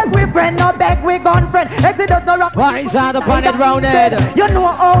 Beg we friend, no beg we gun friend. Exodus no rock. Why is that the planet rounded? You know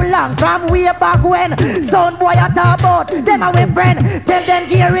how long from way back when son boy a talk about them a we friend. Tell them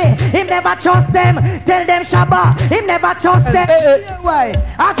Gary, him never trust them. Tell them Shabba, him never trust them. Why?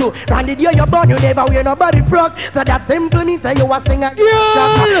 Aku, Randy the year you born, you never wear nobody frock. So that simple means say you was sing a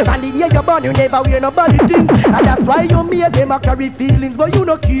Randy the year you born, you never wear nobody things. And that's why you made them a carry feelings, but you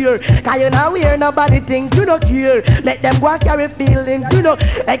no care. Cause you not wear nobody things, you no care. Let them go and carry feelings, you know.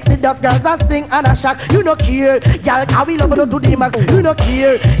 Exodus girls a sing and a shock, you no care. Y'all carry love to the max, you no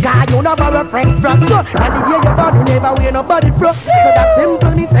care. Cause you never a friend from so. And the day you born, you never wear nobody frock. So that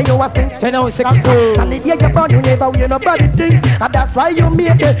simple means say you was sing 10:06. and the day you born, you never wear nobody things. And that's why you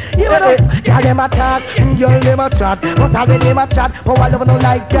made it, you know. Y'all them a talk, y'all them a chat. But all them a chat, but I love no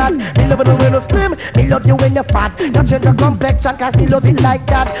like that. Me love no when you scream, me love you when you fat. You change your complexion cause me love it like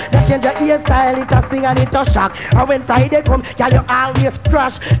that. You change your hairstyle, it a sting and it a shock. And when Friday come, y'all you always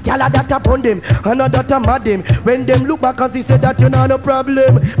crash. Y'all a that upon them, and a that a mad them. When them look back cause he said that you know no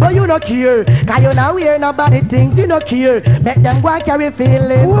problem. But you no care, cause you not wear nobody things, you no care. Make them go and carry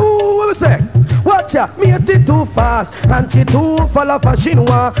feelings. What we say? Watch ya, me hate it too fast. And she too follow fashion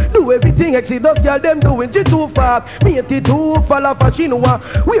one. Do everything Exodus girl them doing, she too fast. Me hate it too follow fashion one.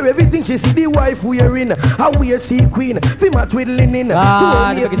 Wear everything she see the wife wearing. How we see queen, fi match with linen.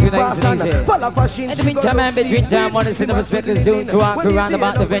 Follow fashion. In the meantime and between time, one is in the perspectives doing to walk around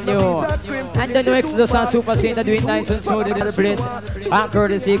about the venue. And the new Exodus and Super Saint doing nice and smooth in the place. And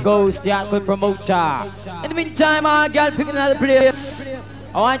courtesy goes the Alton promoter. In the meantime, our girl picking another place.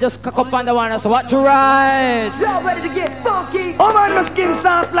 I want to just cock up on the one, so what you ride? Y'all ready to get funky? Oh man, my skin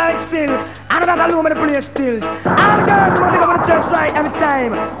soft like silk. I don't have a room in the place still. All the girls want to go to the church right every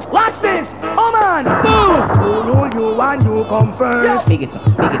time. Watch this. Oh man. Move. You and you come first. Big it up,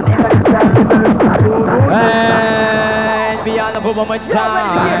 big it up. And beyond the moment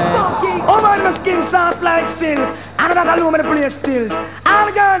time. Oh man, my skin soft like silk. I don't have a room in the place still. All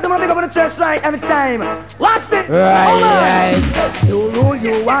the girls want to go to the church right every time. Watch this. Right.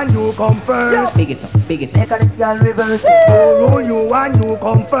 You and you come first. Big it up, big it up. Make it girl reverse. You and you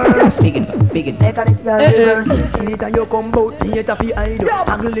come first. Big it up, big it up. Make it girl reverse. Anytime you come out, theater fi hide.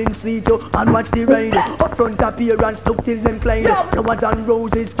 Haggling sweet and watch the ride. Up front appearance, look till them glide. Flowers and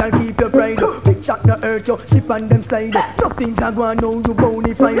roses can keep your pride. Big shot no hurt you, slip on them slide. Nothing's a go on now, you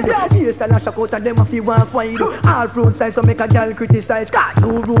bonafide. Hairstyle and shock out and them a fi walk wide. All fruit size so make a girl criticize. Cause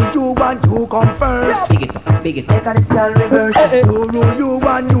you rule, you and you come first. Big it up, big it up. Make it girl reverse. You rule, you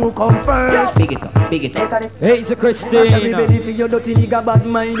and you come first. Big it up, big it up. Hey, it's a Christine. Everybody for your dirty nigga bad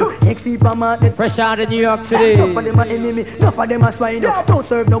mind. Next people man. Fresh out of New York City. Enough of them are enemy, enough of them are swine. Don't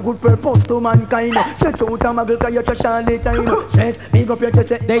serve no good purpose to mankind. Stretch out a muggle cause you trash all the time. Stress, big up your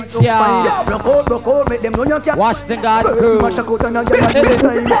chest. Dates ya. Broke out, make them know you can't. Washington God crew. Mash a coat and a girl at the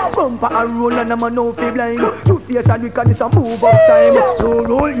time. Bumper and roll and a man no feel blind. You face and we can this a move up time. So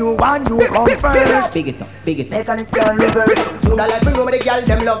roll you and you come first. Big it up, big it up. Make an girl reverse. Mood like we know the girl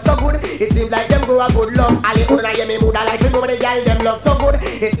them love so good. It seems like them go a good love. Ali could I hear me mood like we know the girl them love so good.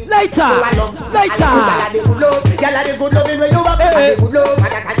 Later. Gyal a the good love. Gyal a the good love in where you up. A the good love.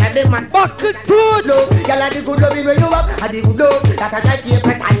 And that them man. Buckle tooth. Gyal a the good love in where you up. A the good love. That I keep it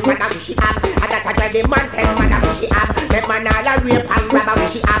and man a wish it up. And that That's why the man tell man that she have. Make man all a rape and grab a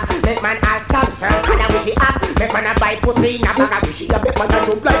wish she have. Make man all stab her and a wish she have. Make man a buy pussy in a bag a wish she have. Make man a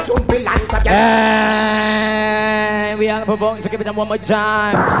jump like jumping land. We are performing, so give it them one more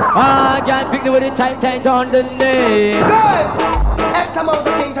time. Ah, can't pick the with it tight on the knee. Good! X amount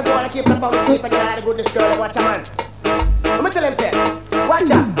of things to go and keep the power. Keep the goodness girl. Watch a man. I'm gonna tell him say, watch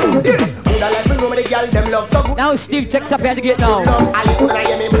out. Woulda like to know me the girl them love so good. Now Steve, check up here to get now. Ali woulda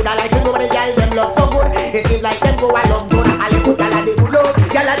hear me. Woulda like to know me the girl them love so good. It seems like them go a love good. Ali woulda like the good love.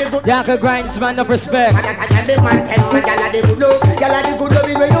 Girl a the good. Yaka Grindsman of respect. And the man them man girl a the good love. Girl a the good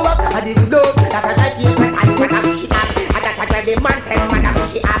love where you up. And the good love. That's a like you and man a wish she have. And that's why the man them man a wish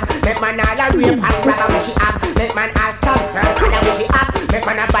she have. Make man all a rape and grab a wish she have. Make man all stab her and a wish she have. Make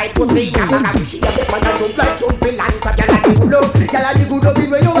man a buy pussy in a bag a wish she have. Make man a jump like jumping land. Girl a the good love. Girl a the good love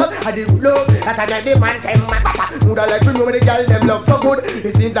where you up. And the good love. That's a like the man them man papa. Woulda like to know me the girl them love so good.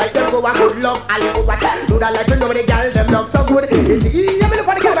 It seems like them go a good love. Ali woulda woulda like to know me the girl them love so good. It's yeah me look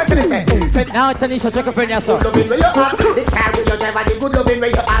for the girl back to this man. Now Tanisha, check up for your son. Good loving where you have. The car where you drive and the good loving where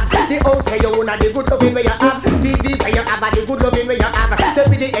you have. The house where you own and the good loving where you have. TV where you have and the good loving where you have. So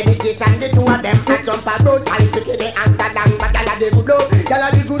with the education, the two of them and jump a road and pick the answer down. But y'all the good love, y'all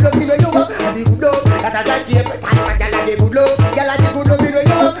the good loving where you have. And the good love, that I just keep it. But y'all the good love, y'all the good loving where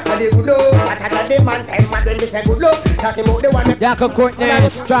you have. And the good love, that I just the man time when they say good love. That the more the one. Yaka Courtney,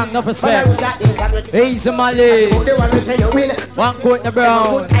 strong enough respect. Easy Mali. One Courtney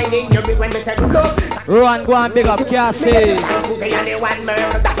Brown. Run, go and big up Cassie.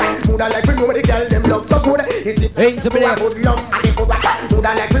 Easy Black.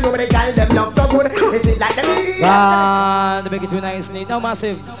 Ah, they make it too nice. Now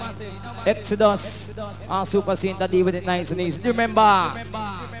massive. Exodus. Our super scene that deal with it nice and easy. Remember.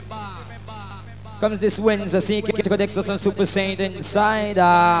 Comes this Wednesday, see Exodus and Super Saint inside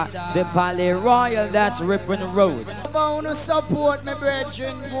the Palais Royal, that's Ripon Road. I want to support my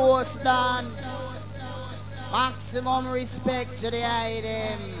brethren Ghost Dance. Maximum respect to the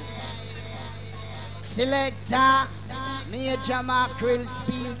item. Selector, Major Makeral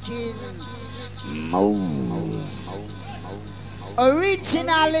speaking.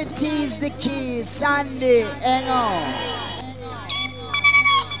 Originality is the key, Sunday, hang on.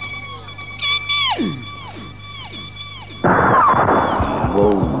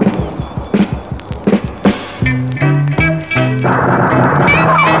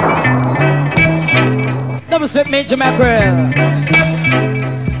 Double step Major Makeral.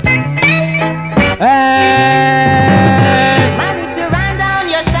 Man, if you run down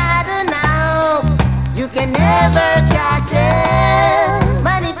your shadow now, you can never catch it.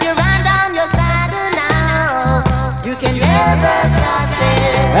 Man, if you run down your shadow now, you can never catch it.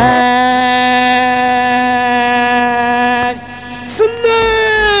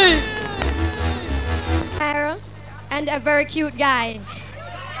 And a very cute guy.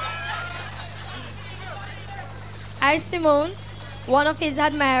 I, Simone, one of his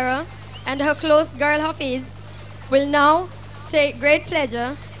admirer, and her close girl of his, will now take great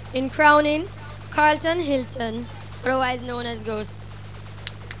pleasure in crowning Carlton Hilton, otherwise known as Ghost.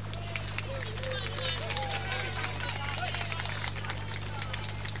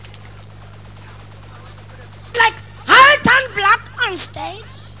 Like Alton Black on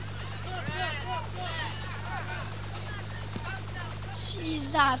stage.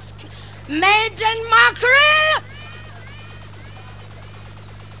 Jesus, Major Makeral,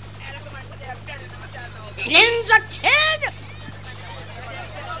 Ninja Kid,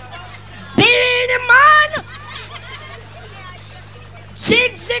 Beenie Man,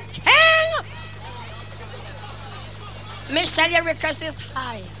 Jigsy King, Michelle Eureka is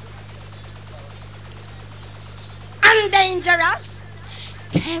high, and dangerous,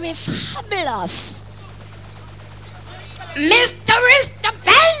 very fabulous. Mr.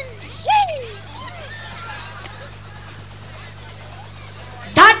 Benji!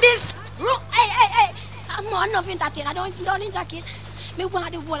 That is... Hey! I'm not enough entertainer. I don't need jacket. Me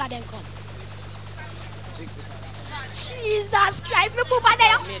want the whole of them come. Jesus Christ, me poopa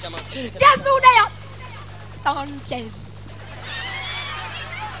there. Guess who there? Sanchez.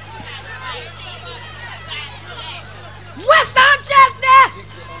 Where's Sanchez there?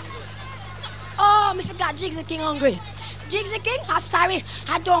 Oh, me forgot Jigsy King hungry. Jigsy King, I'm sorry,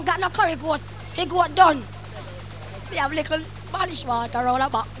 I don't got no curry goat. He got done. We have little polish water around the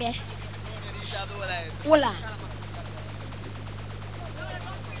back there. Voila.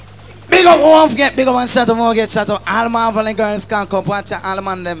 Big up, won't forget, big up and shut up, won't get shut up. All Marvely girls can come, watch all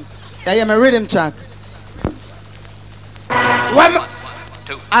man them. They hear me rhythm track. One,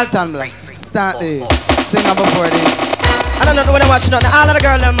 Alton Black. Start this. Sing number 4 this. I don't know what I'm watching on. All of the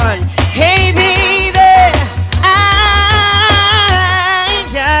girls, man. Hey baby,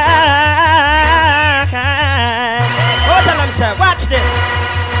 oh, tell them, sir, watch this.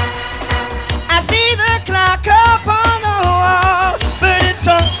 I see the clock up on the wall, but it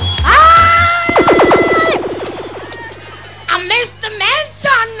goes. I missed the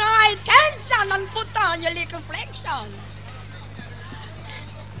mention, no attention, and put on your little flexion.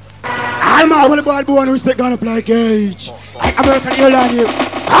 I'm a whole bad boy who respect gonna play cage. Like American airline here.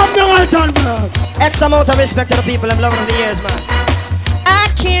 Come down, Alton, man. X amount of respect to the people I'm loving over the years, man. I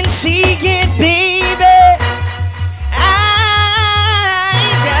can see it, baby.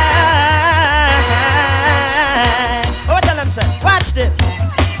 Oh, tell them, sir, watch this.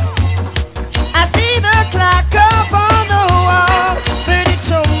 I see the clock up on the wall, but it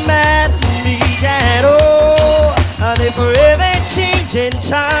don't matter to me at all. And they forever changing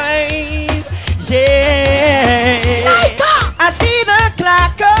time, yeah. I see the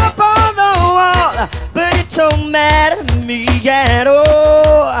clock up on the wall, but it don't matter to me at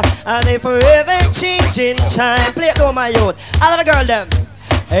all. And they forever changing time. Play it on my own. All of the girl them.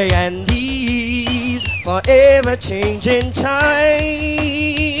 Hey, and these forever changing time.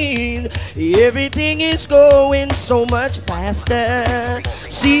 Everything is going so much faster.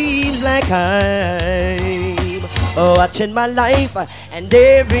 Seems like I'm watching my life and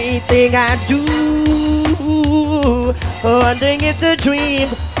everything I do. Wondering if the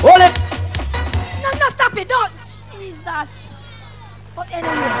dreams. Hold it. No, stop it, don't. Jesus. But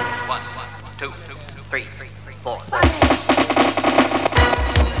anyway. 1, 2, 3, 4.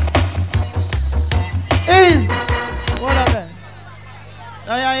 Is what happened?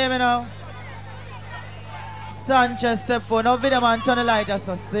 Now you hear me now? Sanchez step forward. Now video man turn the light as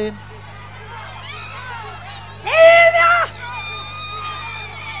a sin.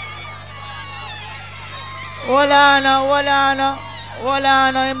 Hold on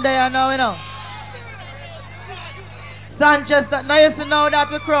now, him there now, you know. Sanchez, now you see now that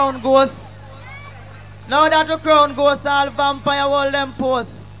the crown goes. Now that the crown goes, all vampire hold them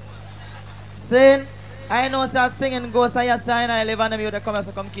posts. Saying, I know say singing ghosts and yes, I live on them, you come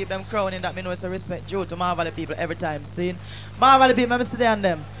so come keep them crowning. That me know it's a respect due to Marvely people every time. Saying, Marvely people, let me sit there on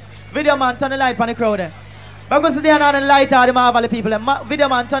them. Video man, turn the light for the crowd there. I'm going to sit there and the light of the Marvely people. Video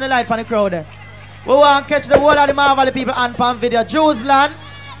man, turn the light for the crowd there. We want to catch the whole of the Marvely people on pan video. Juiceland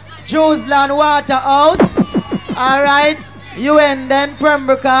Waterhouse. Alright. UN then,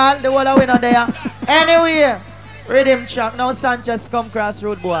 Pembroke, the whole of winner there. Anyway, rhythm track. Now Sanchez come cross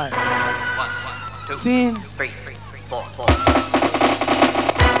road boy. 1, 2, Scene. 3, 4.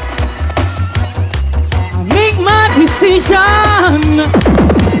 I make my decision.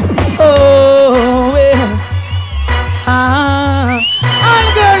 Oh, well. All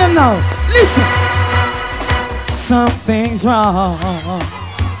the girls know. Listen. Something's wrong.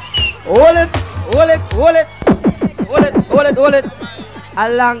 Hold it. A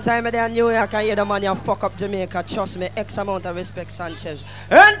long time I knew I can hear the man you fuck up Jamaica. Trust me, X amount of respect, Sanchez.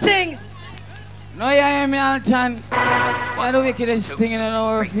 Earn things! No, you hear me, Alton. Why the wickedest thing in the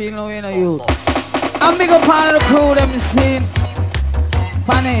world feel no in a youth? I'm big up part of the crew, them sing.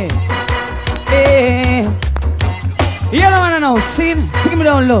 Funny. Hey. You don't wanna know, sing. Take me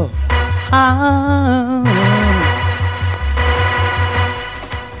down low.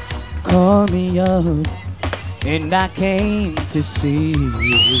 Call me up, and I came to see you.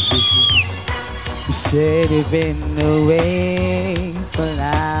 You said you've been away for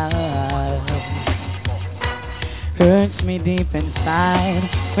life. Hurts me deep inside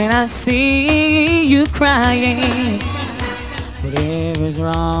when I see you crying. Whatever's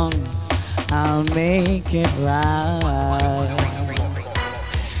wrong, I'll make it right.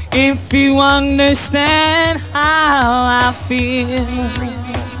 If you understand how I feel,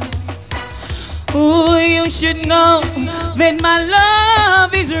 ooh, you should know that my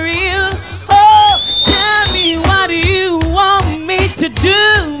love is real. Oh, tell me what do you want me to do?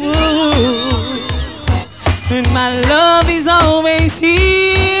 And my love is always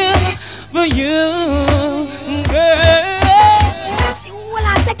here for you, girl. Well,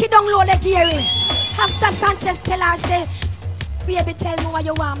 I'll take it down low like hearing. After Sanchez tell her, say, baby, tell me what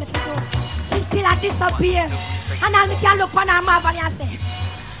you want me to do. She still a disappear. And now me can look on her Marvely and say,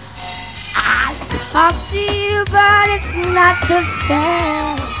 I'll talk to you, but it's not the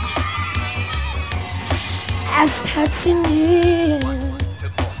same as touching you.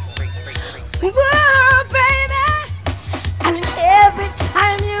 Whoa, baby. And every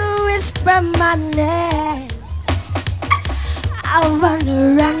time you whisper my name, I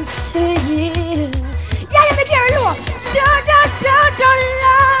wanna run to you. Yeah, you make it low. Don't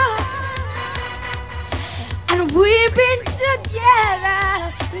love. And we've been together.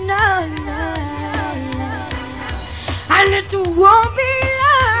 No. it won't be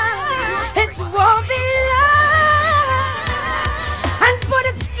long. It won't be long. And but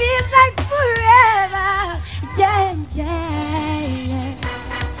it feels like forever. Yeah, yeah, yeah.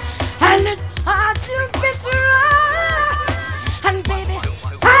 And it's hard to be strong. And baby,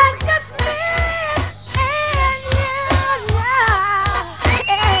 I just miss and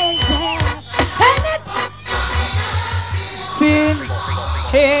See?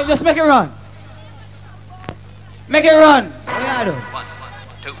 Hey, just make it run. Make it run. What you gonna do?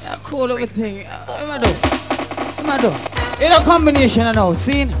 Yeah, cool everything. What am I do? What am I do? It's a combination now,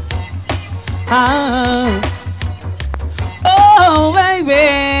 see? Oh, baby.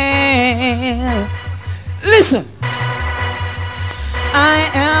 Listen. I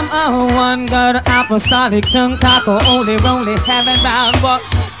am a one God apostolic tongue taco, only rolling heaven bound. But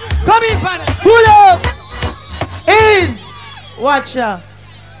come in, partner. Pull up. Is. Watch ya.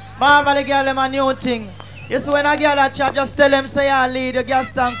 Marvely girl them a new thing. You see when a girl a chat, just tell them say you lead, your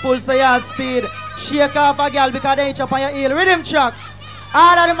gas tank full, say you speed. Shake off a girl because they itch up on your heel. Rhythm track.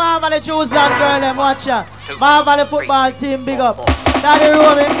 All of the Marvely Jerusalem girl them, watch ya. Marvely football team, big up. Daddy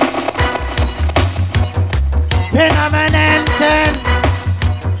Roman. Phenomenon.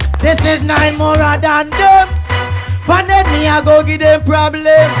 This is 9 more than them. Panet me, I go give them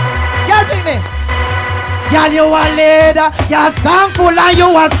problem. Y'all pick me. Girl, you a leader, you're thankful and you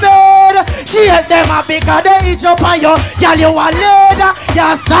a spade. She hate them a because they itch up on you. Girl, you a leader,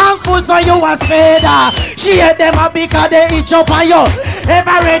 you're thankful so you a spade. She hate them a because they itch up on you.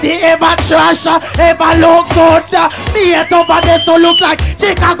 Ever ready, ever trash, ever look good. Me hate over there so look like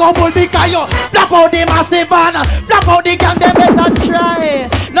Chicago Bull because you flap out the massive van, flap out the gang, they better try.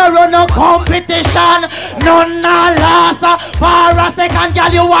 No run no competition, none no loss. For a second,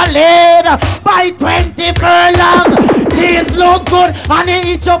 girl, you a lead by 20 furlong. Jeans look good and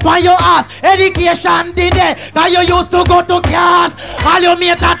they itch up on your ass. Education did it, cause you used to go to class. All you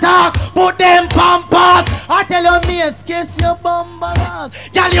mate attack, put them pampas. I tell you, mates, kiss your bumbaras.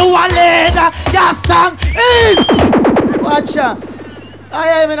 Girl, you a lead, you stand is. Watch ya.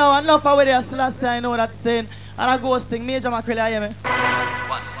 I hear me now, enough of the last I know that saying. And I go sing Major Makeral, I hear me.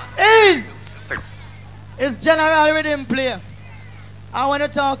 Is general rhythm play. I want to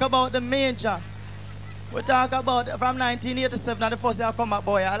talk about the major. We talk about from 1987, and the first year I come back,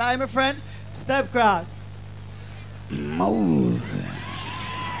 boy. I like my friend, Step Cross. Move.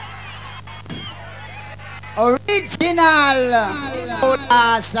 Original.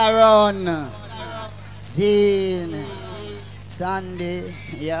 Saron. Zine. Sunday.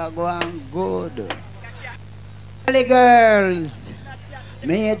 You're going good. All girls.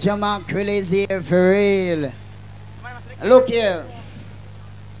 Major Makeral is here for real. Look here.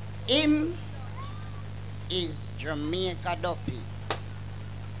 Him is Jamaica Duppy.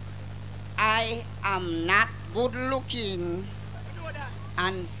 I am not good looking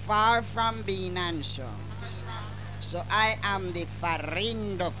and far from being handsome. So I am the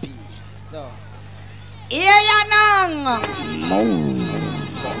foreign Duppy. So here you nang.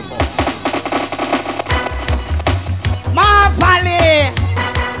 Marvely.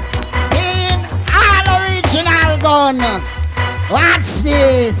 Seen all original gun. Watch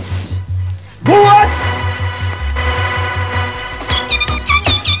this. Boss.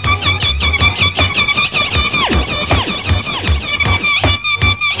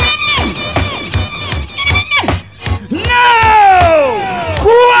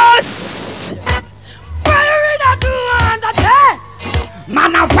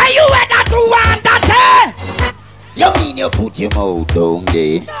 Mama, why you at that one that you mean you put your mouth down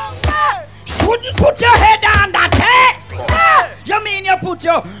there? Shouldn't put your head on that You mean you put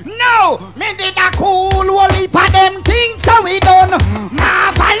your... No! Me did a cool whole heap of them things so we done.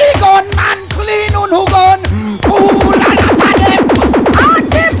 Marvely gun, man clean on who gun. Cool a lot of them.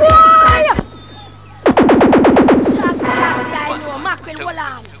 Auntie boy! Just last year I know Makeral hold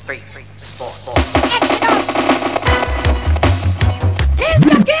on. 3, 4.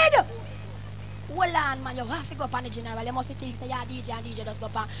 Kid! Hold on, man. You have to go up on the general. You must think say you're DJ and DJ just go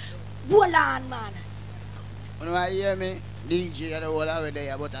up on. Hold on, man. You know what hear me? DJ and the whole of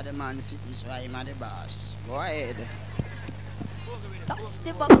there, but the man sitting so I'm at the boss. Go ahead. Touch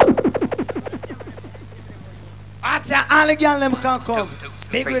the button. Acha, all the girls them can come.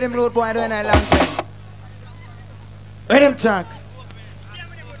 Big rhythm road boy doing a long time. Rhythm track.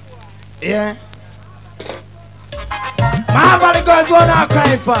 Yeah. Marvely girls go now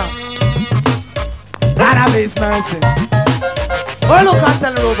cry for. Lord have his mercy. Oh look and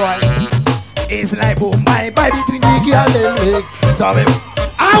tell the road boy. It's like boom bye bye between the girl and legs. So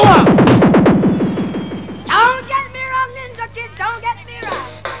hour. Don't get me wrong, Ninja Kid. Don't get me wrong.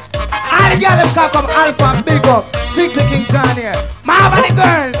 All the girls them cock up Alpha, big up. Jigsy King John here. Marvely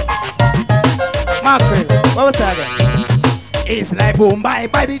girls. Makeral, what was that again? It's like boom bye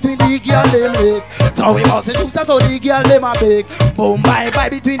bye between the girl them legs. So we boss it juice so the girl them a big. Boom bye bye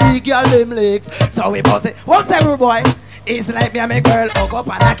between the girl them legs. So we boss it. What's that rude boy? It's like me and my girl hug up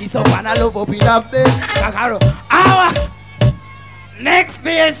and I kiss up and I love up in a bed. Kakaro. Our next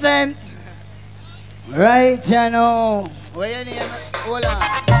patient. Right, you know. What your name? Hold on.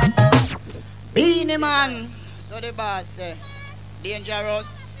 Beenie man. So the boss say,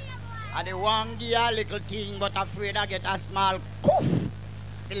 dangerous. I the one give a little thing, but afraid I get a small coof.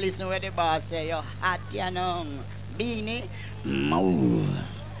 To listen where the boss say, yo, hot, you know. Beenie, move.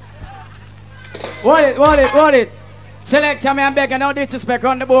 What it? Selector me and beg no disrespect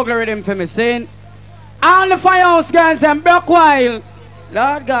on the bogle rhythm for me, saying. All the firehouse girls and broke wild.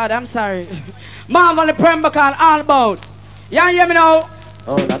 Lord God, I'm sorry. Marvely Pembroke all about. You hear me now?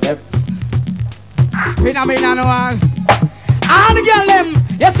 Oh, not them. Pina no one. All the girl them.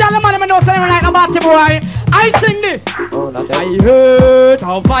 You see all the man them know say them like no batty boy. I sing this. Oh, not them. I heard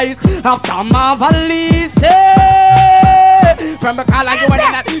a voice after Marvely say. Pembroke and you and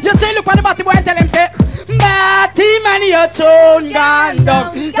that. You say look on the batty boy and tell him say. Batty man your tone gone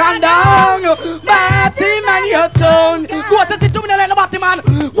down. Batty man your tone. Go to the two like no batty man.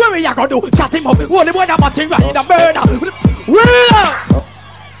 Where you gonna do? Shut him up. Only boy that batty right the murder.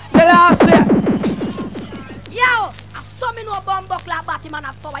 Selassie. Yo, I saw me no bomb buckler batty man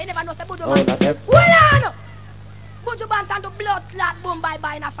have power. You never know say Budu Oh, man. not them. Hold on. Budu man turn to blood clot boom bye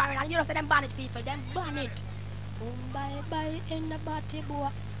bye in a foreign and you know say them ban it people. Them ban it. Boom bye bye in the batty boy.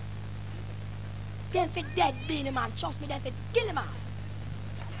 Them fit dead Beenie man. Trust me, them fit kill him off.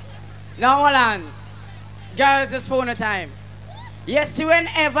 Now hold on. Girls, it's phone time. Yes,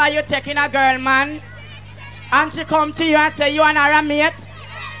 whenever you're taking a girl, man, and she come to you and say you and her a mate.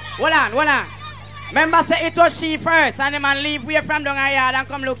 Hold on. Remember say it was she first and the man leave way from down her yard and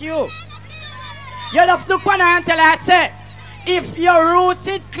come look you. You just look on her and tell her, say, if your roots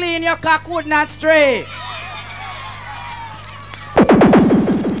it clean, your cock would not stray.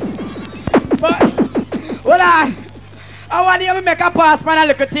 But, hold on. I want you to make a pass man a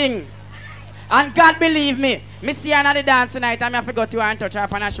little thing. And God believe me, me see her at the dance tonight and I forgot to her and touch her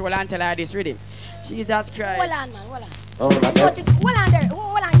on her shoulder and tell her this rhythm. Jesus Christ. Hold on, man, hold on. Oh, not them. Notice, hold on there,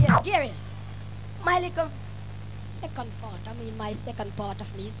 hold on here, Gary. My little second part, my second part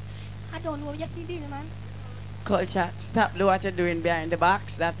of me is, I don't know, you see Beenie man? Culture, stop do what you're doing behind the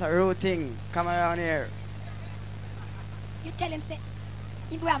box. That's a rude thing. Come around here. You tell him, say,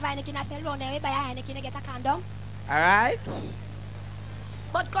 if we have Heineken, I say, run there, we buy a Heineken, you get a condom. Alright?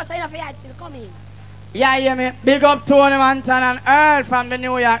 But culture, you know, for still coming. Yeah, hear me? Big up Tony Manton and Earl from the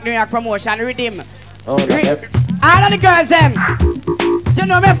New York promotion. Redeem. Oh, not them. All of the girls, them. You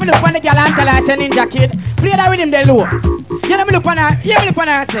know me if you look on the girl and tell her I say ninja kid. Play that rhythm they low. You know me look on her. You me look on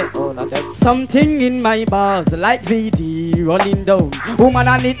her and say. Oh, not them. Something in my balls like VD running down. Woman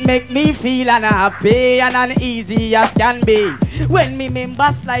and it make me feel unhappy and uneasy as can be. When me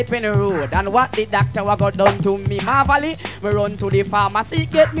member slip in the road and what the doctor wa got done to me Marvely, me run to the pharmacy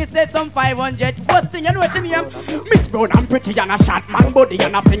get me say some 500. Worst thing you know she name Miss Brown and pretty and a short man body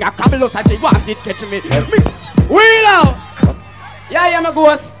and a finger cabalose as she want it catch me. Miss Willow. Yeah, my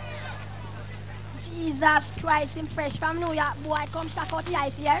ghost. Jesus Christ, him fresh from New York, boy, come shock out the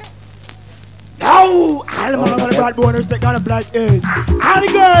ice here. No! All the man on the bad boy respect on the black age. All the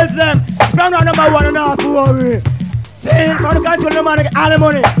girls, it's from round number 1.5 worry. Saying from the country, the man get all the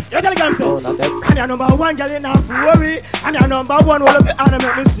money. You tell the girl, say, I'm your number one girl, you not to worry. I'm your number one, all of the anime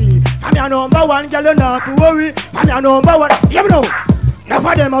make me see. I'm your number one girl, you not to worry. I'm your number one, you know. Enough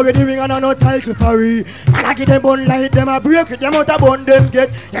of them are with the ring and I no title for it. And I get them bun like them a break it, them out a bun them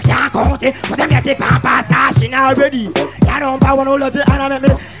get. You can't count it, but them get the pampas dashing already. Your number one all of the anime me.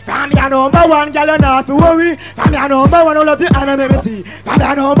 From your number one girl you not to worry. From your number one all of the anime me see. From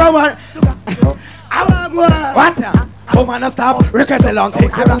your number one. I wanna go on. What? Come on, stop. Request a long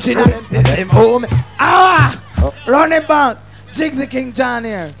take. I'm pushing them system home. Run it back. Jigsy King John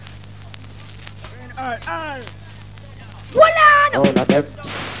here. Hold on! Oh, not them.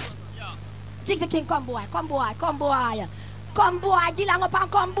 Jigsy King, come boy. Come, boy, deal up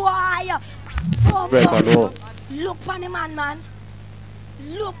and come boy. Look for the man.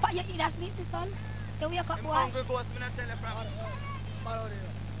 Look for you. Eat asleep, son. You wake up, boy.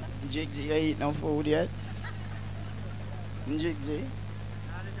 Jigsy, you eat no food yet? Jigsy?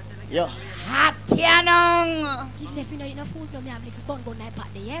 Yo, hot yanong! Jigsy, if you know you no food, no, me have little bun knife pot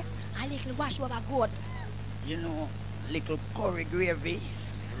there, a little wash over goat. You know, little curry gravy,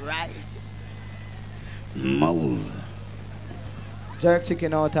 rice, move. Jerk chicken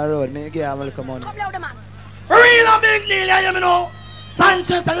out the road. Me give a welcome on. Come loud, man. For real, a big deal, you hear me know?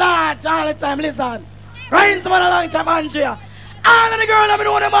 Sanchez a large all the time, listen. Grindsman a long time, Andrea. All of the girls, I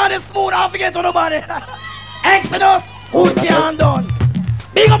know the body smooth, I forget on the body. Exodus, good can't done.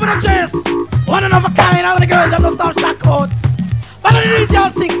 Big up in the chest. One of a kind, all of the girls that don't stop shock out. Follow the DJ and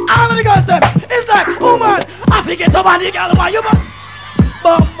sing, all of the girls them. It's like, oh man, I forget somebody, girl, man, you man.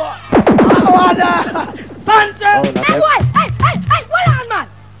 Bumba. Sanchez. Hey, boy, hey, hold on, man.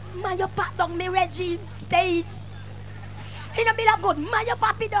 Man, you pat down me Reggie stage. He no be that good. Man, you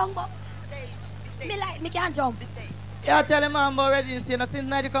pat it down, but me like, me can't jump. Yeah, tell him man about Reggie, you know, since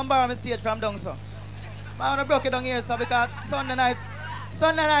night you come borrow my stage from down so. Man, I broke it down here, so because Sunday night,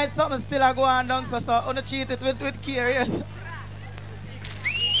 something still a go on down so, I want to cheat it with care here. So.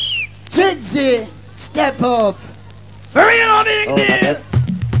 Jigsy, step up. For real, big deal.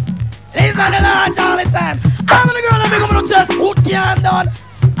 Listen to large all the time. All of the girls that make up on the chest, good can't done.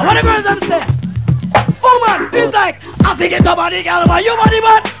 And what the girls them say? Oh man, it's like, I forget nobody, girl, but you body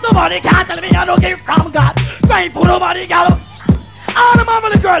man. Nobody can't tell me I don't get from God. Crying for nobody, girl. All the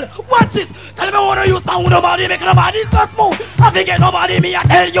Marvely girl, watch this. Tell me what you use for nobody, make nobody so smooth. I forget nobody, me I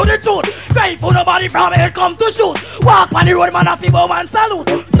tell you the truth. Crying for nobody from here come to shoot. Walk on the road, man, I feel one salute.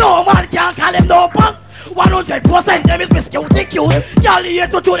 No man can't call him no punk. 100% them is Miss Cutie cute. Y'all here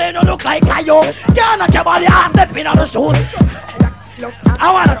to do they don't look like you. Can't knock your body ass step in on the shoes. I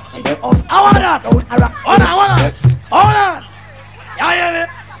want that. Hold on. You hear me?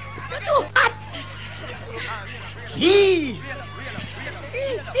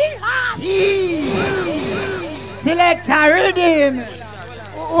 Selector rhythm.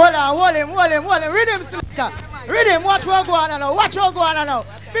 Hold him. Rhythm, selector. Rhythm, watch what go on now.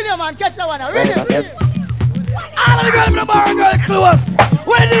 Video man, catch that one now. Rhythm. All of the girls in the bar girl close.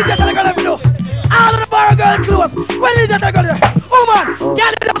 When did you tell the girl let me know? All of the bar girl close. When did you tell the girl? Oh man,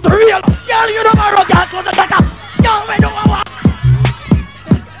 girl, that's real. Girl, you know my rock, girl, close the back up. Girl, we don't want.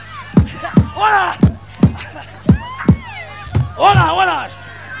 Hold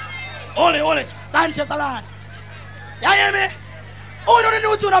on. Sanchez a lot. You hear me? Oh, you know the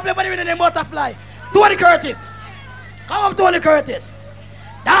new tune I play by the name Butterfly. Tony Curtis. Come up, Tony Curtis.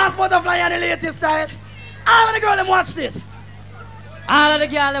 Dance Butterfly and the latest style. All of the girls them watch this. All of the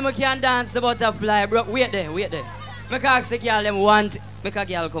girls them can dance the butterfly, bro. Wait there. Make ask the girl them want. Make a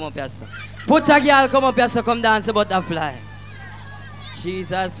girl come up here, sir. Put a girl come up here, so come dance the butterfly.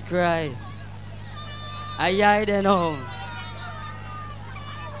 Jesus Christ. I don't know.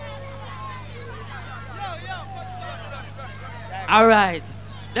 All right.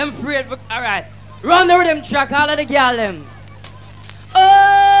 Them afraid for. All right. Run the rhythm track. All of the girl them.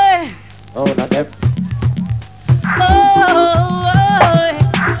 Oh, not them.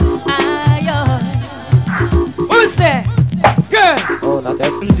 Who's there? Girls. Oh, not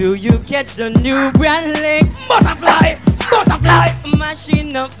them. Do you catch the new brand link? Butterfly.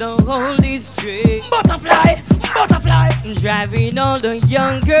 Mashing up the whole district. Butterfly. Driving all the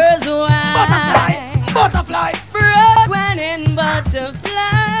young girls wild. Butterfly. Broke one in butterfly.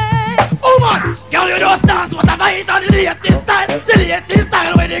 Oh man, girl, you just dance butterfly is on the latest style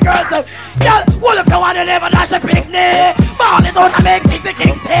with the girls them. Girl, hold up your one and never dash a picnic. Ball it out and make things the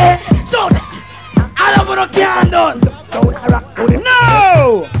king say. So, I love what you can do.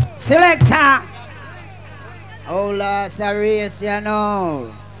 No! Selector. Oh, Lord, serious, you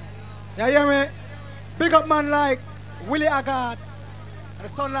know. You hear me? Big up man like Willie Agat and the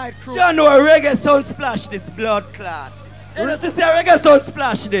Sunlight Crew. You know a reggae sound splash this blood clot. You know this reggae sound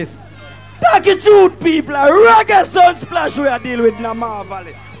splash this. Talk it truth people, a reggae sound splash we are deal with in the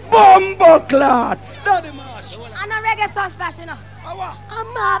Marvely. Bumbo clot. Daddy Marsh. And a reggae song splash, you know. A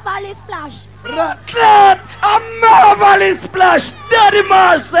Marvely splash. Clot, a Marvely splash. Daddy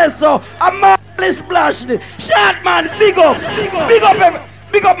Marsh says so. A Marvely splash. Shot man, big up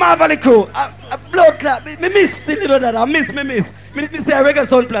Marvely crew. A blood clot. Me miss the little that. I miss. Me say a reggae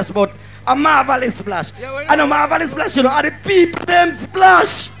sound splash, but a Marvely splash. I know Marvely splash, you know, are the people them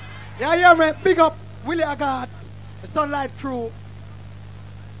splash. Yeah, hear me? Big up Willie Agat, the Sunlight Crew,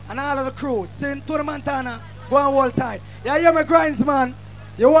 and all of the crew. Sing to the Montana, go on wall tight. Yeah, hear me, Grindsman?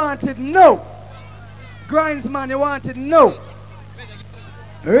 You want it? No. Grindsman, you want it? No.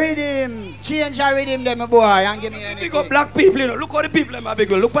 Rhythm, change your rhythm, them boy, and give me anything. Big up black people, you know. Look how the people them are big.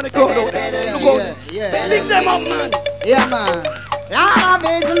 Look at the crowd out there. Look how big them up, man. Yeah, man. Lord of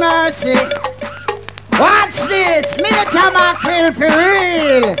His mercy. Watch this. Miniature Makeral for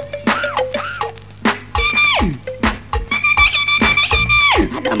real.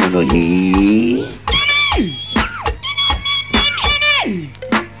 I'm gonna hear.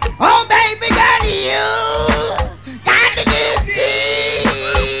 Oh, baby girl, you got to get see.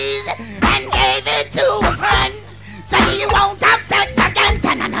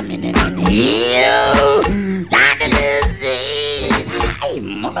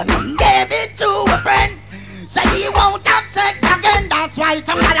 time. Gave it to a friend. Say he won't have sex again. That's why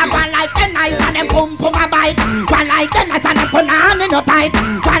some gyal go like the nice and them pum pum a bite. Go like the nice and them put on in your tight.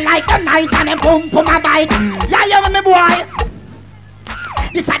 Go like the nice and them pum pum a bite. Yeah, you me boy.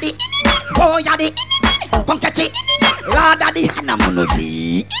 This a the boy a the come catch it. Lord a the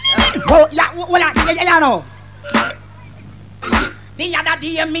hanamunuji. Oh yeah, well yeah no. The other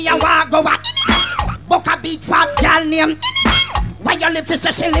day me a walk go a book a big fat gyal name. When you live to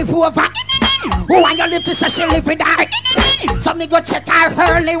say she live over. Who want you live to say she live with her? So me go check her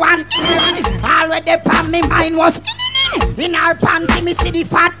early one. Already pan me mind was in her panty me see the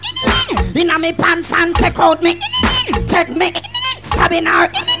fat. In her me pants and take out me. Take me stabbing her.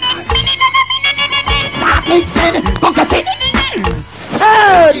 Stop mixing, bucket it.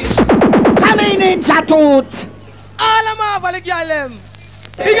 Search. Come in ninja tooth. All of Marvely girl them.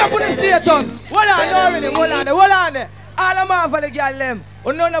 Big up on the status. Hold on, hold on. All of Marvely girl them.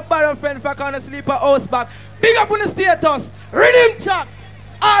 Or none of barren friend for kind of sleep a house back. Big up on the status. Rhythm chat.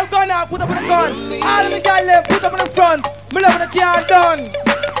 All gonna put up on the gun. All of the girl them put up on the front. Me love the car done.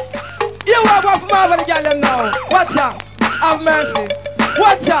 You walk off Marvely girl them now. Watch out. Have mercy.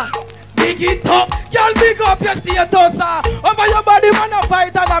 Watch out. Big it up, y'all big up your status, over your body, man, a fight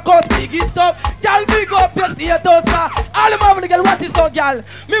and a cut. Big it up, y'all big up your status, all the Marvely girl, what is no girl?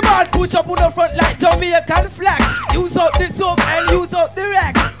 Me ball push up on the front like Jamaican flag. Use up the soap and use up the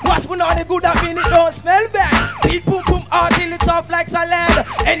rack. Wash me on the good that mean it don't smell bad. Beat boom boom out till it's off like salad.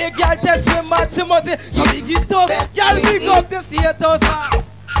 Any girl test me mad to must so big it up, y'all big up your status.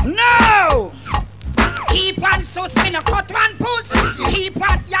 No! Keep on sus, me no cut one puss. Keep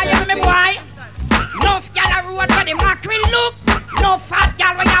on, yeah, you me boy. Enough gyal a road where the Makeral look. No fat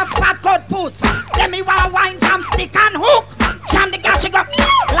gyal where you fat cut puss. Let me want wine jam stick and hook. Jam the girl she go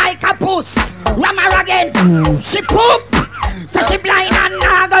like a puss. Ram her again, she poop. So she blind and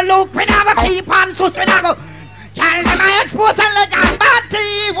now go look. We now go keep on sus, we now go. Gyal them I expose and let them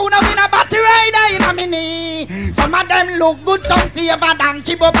batty. Who know in a batty rider in a mini. Some of them look good, some favor than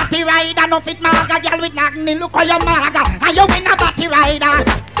Chibo batty rider. No fit maga, gyal with nagni, look how you maga. And you win a batty rider.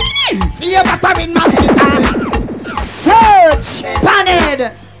 Favor for in mosquito. Search,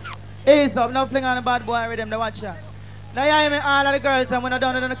 paned. Ease up, no fling on the bad boy rhythm, the watch ya. Now you hear me, all of the girls and when I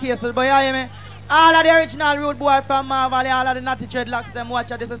done it on the cases, but you hear me, all of the original road boy from Marvely, all of the naughty dreadlocks, them watch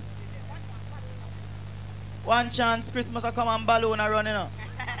ya. This is one chance Christmas will come and balloon and run, you know.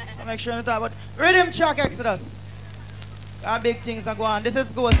 So make sure you talk about rhythm track Exodus. Our big things are going on. This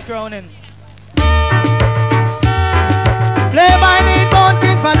is Ghost Crowning. Play by me,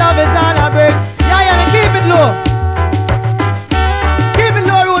 mountain for love is all a break. Yeah, keep it low. Keep it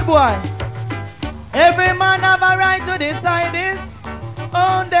low, road boy. Every man have a right to decide his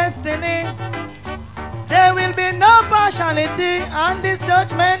own destiny. There will be no partiality on this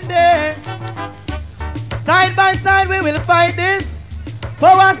judgment day. Side by side we will fight this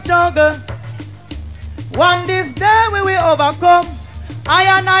power struggle. One this day we will overcome. I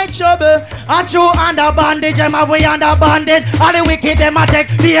and I trouble. A true under bondage. Them a we under bondage. All the wicked them a take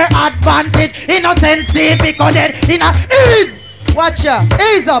their advantage. Innocence sleep because dead in a ease. Watch ya.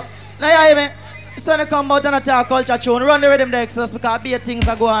 Ease up. Now you hear me? It's gonna come out and attack culture tune. Run the rhythm the Exodus because big things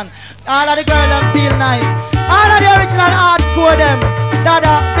are going on. All of the girls them feel nice. All of the original hardcore them.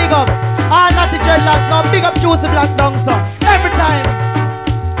 Dada, big up. All not the dreadlocks, now big up Juicy Black Down song. Every time.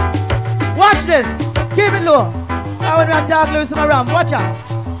 Watch this. Keep it low. Now when we attack Lewis in the ramp, watch out.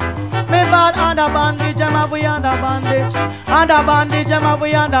 Me bad under bandage, Emma we under bandage. Under bandage, Emma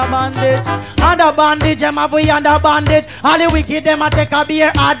we under bandage. Under bandage, Emma we under bandage. All the wicked them a take a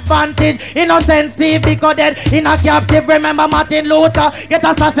beer advantage. Innocent Steve because dead in a captive. Remember Martin Luther get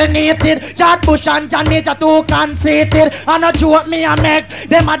assassinated. Chad Bush and John Major too conceited. And a joke me and make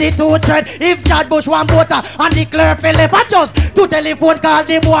them a the two tread. If Chad Bush want voter and declare Philip I just to telephone call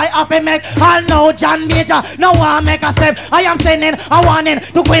the boy off a make. All now John Major no one make a step. I am sending a warning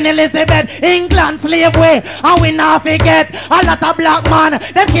to Queen Elizabeth. England slave way, and we not forget a lot of black man.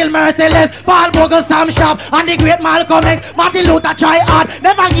 Them kill merciless. Paul Bogle, Sam Sharp, and the great Malcolm X. Martin Luther try hard,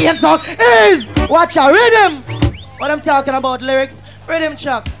 never gain talk. Is watch a rhythm. What I'm talking about lyrics, rhythm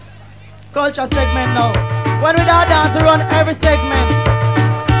track, culture segment now. When we don't dance, we run every segment.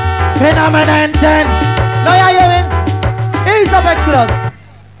 Phenomenon 10. Now you hear me? Ease up Exodus.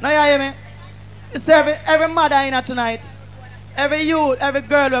 Now you hear me? It's every mother in here tonight. Every youth, every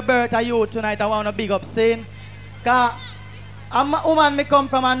girl who birth a youth tonight, I want to big up saying. Because I'm a woman, me come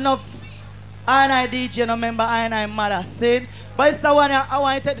from enough. I and I DJ, no member, I and I mother saying. But it's the one I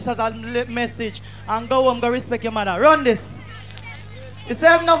want to take this as a message and go home, go respect your mother. Run this. You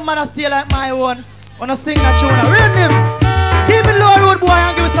say enough mother stay like my one. Wanna sing that tune. Run him. Keep it low, road boy.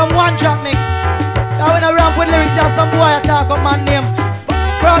 some boy attack up my name.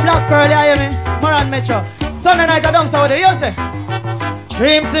 Pro Black Pearl, you hear me? Moran Metro. Sunday night I don't say what you say.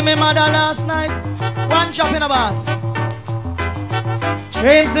 Dreams in me mother last night. One chop in a bass.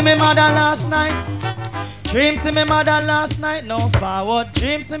 Dreams in me mother last night. Dreams in me mother last night. No forward.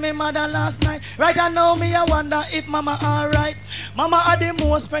 Dreams in me mother last night. Right now me I wonder if mama alright. Mama are the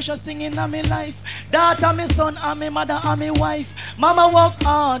most precious thing in my life. Daughter, me son, and me mother, and me wife. Mama work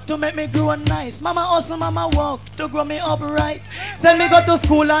hard to make me grow nice. Mama hustle, mama work to grow me up right. Send me go to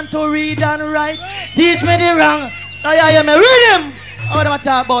school and to read and write. Teach me the wrong. Now you hear me? Read him. What am I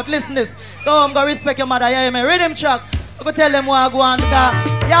talk about? Listen this. Go respect your mother. You hear me? Read him, Chuck. Go tell them what I go on. Because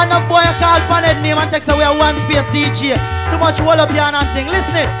you're not boy you call Panhead name and takes away one space DJ. Too much wall up here and thing.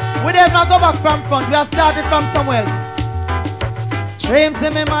 Listen it. We did not go back from front. We have started from somewhere else. Dreams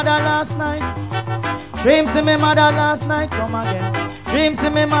in me mother last night. Dreams in me mother last night. Come again. Dreams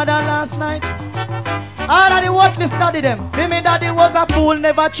in me mother last night. All of the worthless study them. Feel me daddy was a fool,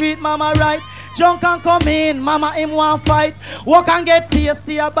 never treat mama right. Junk and come in, mama him want fight. Walk and get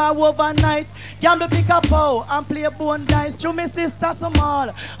tasty about overnight. Gamble pick a bow and play bone dice. Show me sister small,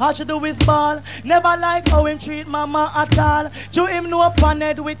 all she do is ball. Never like how him treat mama at all. Show him no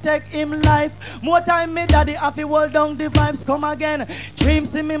Panhead, we take him life. More time me daddy have to hold down the vibes. Come again,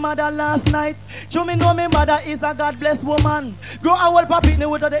 dreams in me mother last night. Show me know me mother is a God bless woman. Grow a whole papi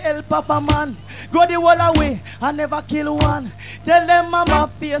without the help of a man. Grow the whole away and never kill one. Tell them mama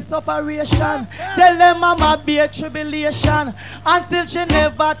face sufferation. Tell them mama be a tribulation. Until she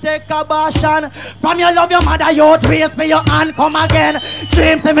never take a bashan. From your love your mother, you trace me your hand. Come again.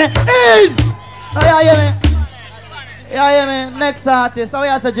 Dreams in me is. Oh, yeah, hear me? Yeah, hear me? Next artist. Oh,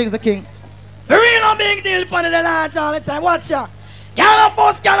 yeah, say Jigsy King. For real a big deal for the large all the time. Watch ya. Girl a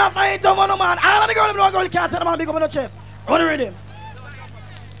fuss, girl a fight over no man. All of the girls, no girl can't tell the man big up in the chest. Run the rhythm.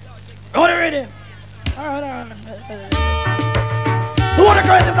 Run the rhythm. Alright. To the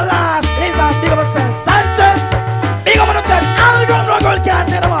girls is the last. Lisa, big up yourself. Sanchez. Big up in the chest. All the girls, no girl can't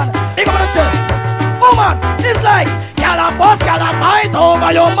tell the man. Big up in the chest. Woman, it's like girl a fuss, girl a fight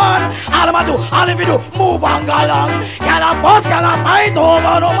over your man. All I'ma do, all if you do, move and go along. Girl a fuss, girl a fight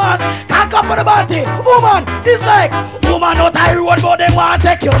over no man. Can't come for the body. Woman, it's like woman out I road, but them want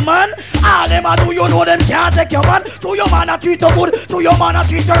take your man. All them a do, you know them can't take your man. To your man a treat you good, to your man a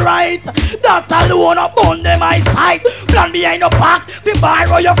treat you right. That alone a bun them eyesight. Plan behind the back, fi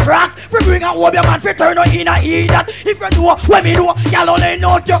borrow your frack. Fi bring a home your man, fi turn you in a eat that. If you do, when me do, girl only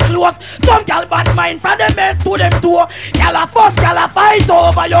know your clothes. Some girl bad mind from them men to them too. Girl a fuss, girl a fight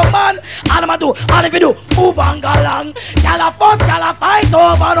over your man. All I'ma do, all if you do, move and go along. Girl a fuss, girl a fight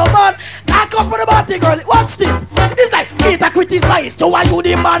over no man. Can't come for the body girl, watch this. It's like Peter criticize, so why you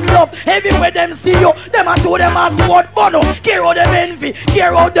the man love? Everywhere them see you, them a show them a toward bono. Care how them envy,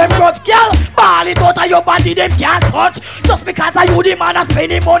 care how them grudge. Girl, ball it out of your body, them can't touch. Just because of you the man a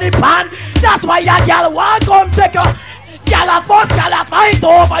spending money pan. That's why your girl want come take you. Girl a fuss, girl a fight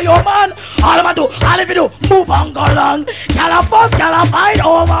over your man. All I'ma do, all if you do, move and go along. Girl a fuss, girl a fight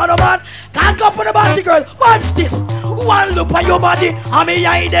over no man. Can't come for the body girl, watch this. One look at your body, and me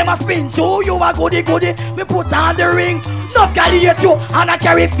eye them a spin too. You a goody goody, me put on the ring. Not gallate you, and I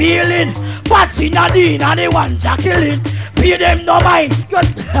carry feeling. Patsy Nadine and the one Jacqueline. Pay them no mind.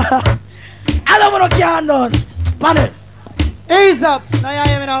 I love when I can't done. Panhead. Ease up. Now you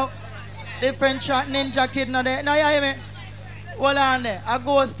hear me now? Different shot ninja kid now there. Now you hear me? Hold on there. I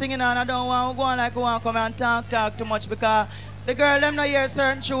ghost thing in and I don't want to go on like I want to come and talk too much because the girl them not hear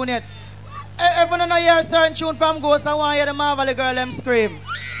certain tune yet. Everyone not hear certain tune from Ghost. I want to hear the Marvely girl them scream.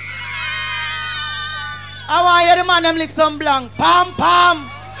 I want to hear the man them lick some blank. Pam pam.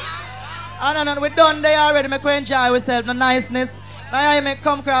 And we done there already. Make we enjoy ourselves. The niceness. Now you hear me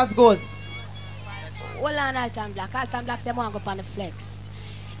come cross Ghost. Hold on, Alton Black. Alton Black say, I want to go on the flex.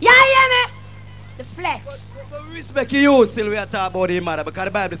 Yeah, hear me? The flex. But we respect you still we are talking about the mother because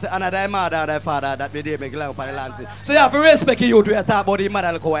the Bible says another mother and thy father that we did make land upon the land. So you have to respect you we are talking about the mother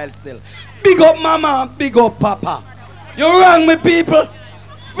a little while still. Big up mama, big up papa. You wrong me people.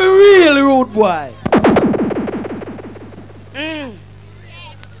 For real rude boy.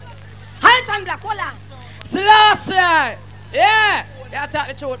 Alton Black, hold on. Selassie! Yeah! You talk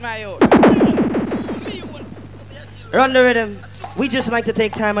the truth, my youth. Run the rhythm. We just like to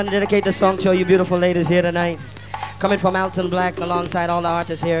take time and dedicate the song to all you beautiful ladies here tonight. Coming from Alton Black alongside all the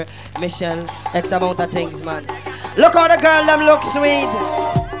artists here. Michelle, X amount of things, man. Look how the girl them look sweet.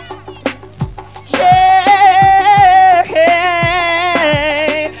 Yeah,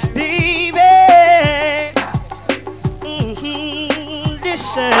 baby.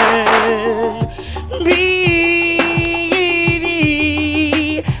 Listen, baby.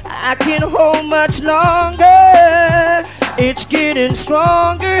 I can't hold much longer. It's getting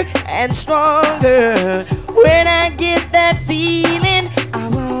stronger and stronger. When I get that feeling, I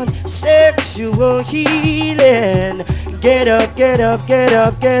want sexual healing. Get up, get up, get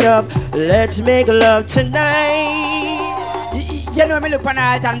up, get up. Let's make love tonight. You know me look on her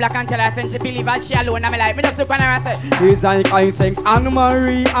Alton Black and tell her since she believe that she alone and me like me just look on her and say It's like I sex and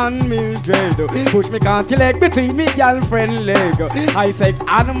Marie and Mildred. Push me can't leg between me girlfriend leg. I sex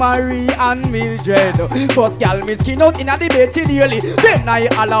and Marie and Mildred. First girl me skin out in a debate she nearly. Then I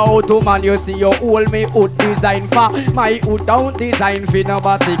allow to man you see you hold me hood design for. My hood down design for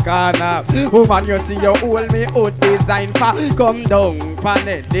nobody corner. Woman you see you hold me hood design for. Come down pan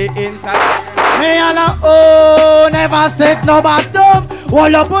the internet. Me and oh, never sex no bottom.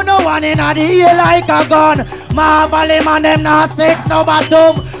 Hold up on no one in the ear like a gun. Marvely man them not sex no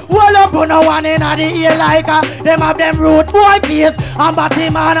bottom. Hold up on no one in the ear like a. Them have them rude boy face and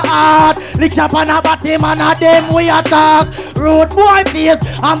body man heart. Lick up on a body man a them we attack. Rude boy face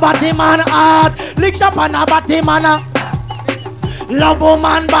and body man heart. Lick up on a body man a. Love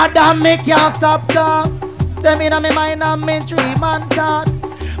woman bad and me can't stop talk. Them in a me mind and me 3 man talk.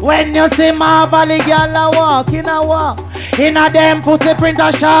 When you see Marvely girl a walk in a walk, in a them pussy print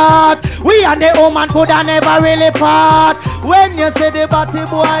a shot. We and the woman coulda never really part. When you see the body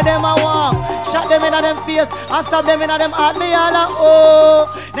boy them a walk, shot them in a them face and stab them in a them heart. Me all a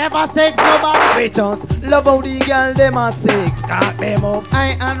oh, never sex nobody. We just love how the girl them a sex. Cock them up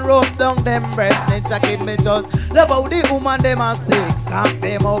high and rub down them breasts. Then check it me just love how the woman them a sex. Cock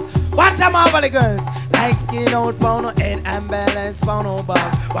them up. Watch a Marvely girls. Like skin out pound no head and balance pound no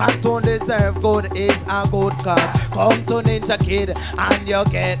back. One to deserve good is a good cop. Come to Ninja Kid and you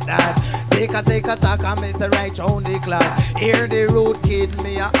get that. Take a talk and miss the right round the clock. Hear the rude kid,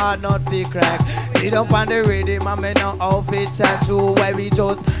 me a hard not be crack. Sit up on the rhythm and me no outfit chat too. Where we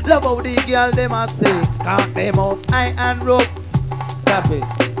just love how the girl them a six. Cock them up high and rope. Stop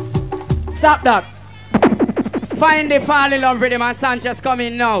it. stop that. Find the fall in love rhythm and Sanchez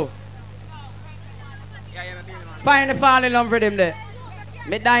coming now. Find the fall in love rhythm there.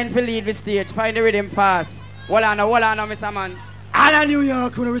 Me dying for lead the stage. Find the rhythm fast. Hold on, Mr. Man. All of New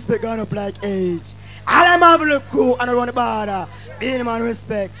York who respect gone up like age. All of Marvely crew and around the border. Beenie man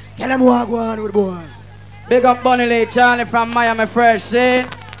respect. Tell them what go on with the boy. Big up Bunny Lee Charlie from Miami Fresh, see?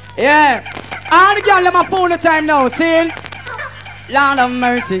 Yeah. All the girls them a phone the time now, see? Lord of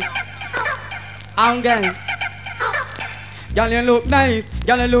mercy. I'm gang. Girl, you look nice,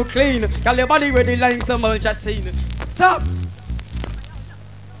 girl, you look clean, girl, your body ready like some much as seen. Stop!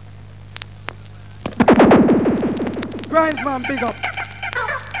 Grindsman, big up.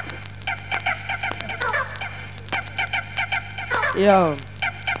 Yo.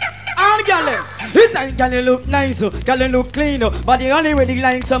 All the girl them. It's like, girl, you look nice, girl, you look clean, body only ready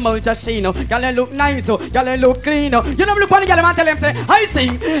like some much as seen. Girl, you look nice, girl, you look clean. You know, look on the girl and tell them, say, I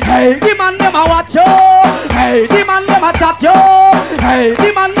sing. Hey, the man them a watch you. Hey, the man them a chat you. Hey,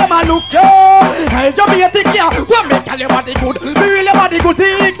 the man them a look you. Hey, you be a thing here. What make girl your body good? Be real your body good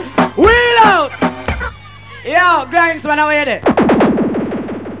thing. Wheel out. Yo, Grindsman away there.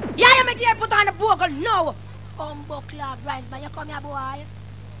 Yeah, you make your put on the vocal now. Clock Grindsman, you come here, boy.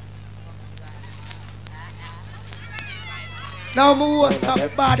 Now me was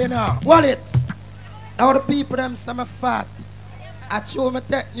up body now. Wallet. Now the people them say me fat. I show me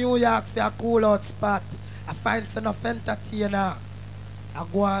take New York for a cool out spot. I find some enough entertainer. I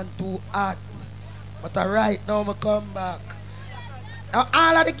go on too hot. But right now me come back. Now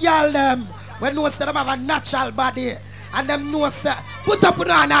all of the girl them when know say them have a natural body and them know say put up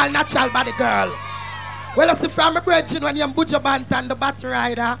on all natural body girl. Well, I see from my brethren when you put your band and the battery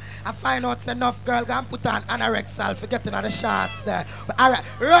rider, I find out enough girl can put on anorexal for getting on the shots there. But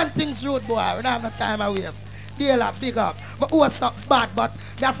alright, run things rude boy, we don't have no time to waste. Deal up, big up. But who is up bad, but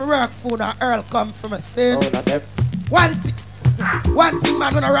they have to work for now Earl come from a scene. One thing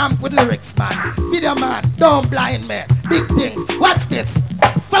man gonna ramp with lyrics man. Video man, don't blind me. Big things, watch this.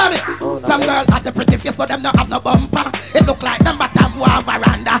 Follow me. Some girl have the pretty face but them don't have no bumper. It look like them bottom war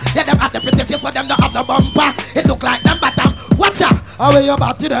veranda. Yeah, them have the pretty face but them don't have no bumper. It look like them bottom. Watch out. How are you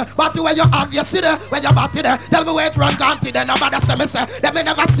about to there? But where you have your city? Where you about to there? Tell me where it run down to there. Nobody say me say. Them me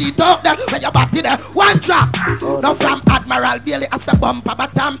never see it out there. Where you about to there? One track. Now from Admiral Bailey as a bumper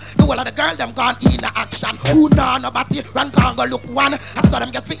bottom. The whole of the girl them gone in action. Who know nobody run down go look one. I saw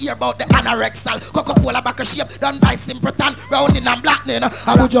them get to hear about the anorexal. Coca-Cola back a shape done by Simpleton. Rounding and blackening.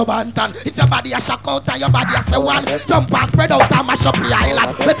 I would your bantan. If your body a shock out and your body a say one. Jump and spread out and mash up the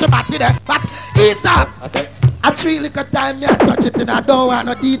island. With your body there. But ease up. I feel like a time me I touch it and I don't want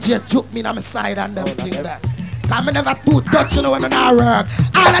no DJ juke me on my side and them thing there. Cause me never too touch you know when I work.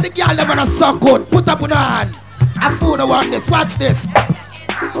 All of the girls them wanna suck good. Put up on hand. I fool the one this, watch this.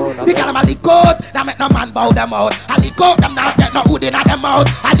 The girl a lick out, now make no man bow them out. I lick out, them not take no hood in a them out.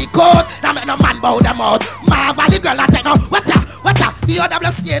 I lick out, now make no man bow them out. Marvely girl not take no, watch out.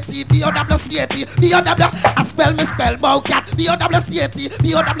 B-O-W-C-A-T, B-O-W-C-A-T, B-O-W, I spell me spell, bow cat. B-O-W-C-A-T,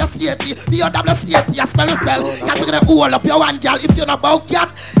 B-O-W-C-A-T, B-O-W-C-A-T, I spell me spell. Can't be gonna hold up your one girl if you're not bow cat.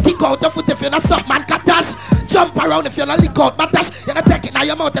 Kick out your foot if you're not suck man katash. Jump around if you're not lick out batash. You're not taking out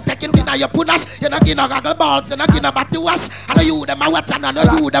your mouth, you're taking in your punash. You're not getting no goggle balls, you're not getting no batty wash. I know you them a watch and I know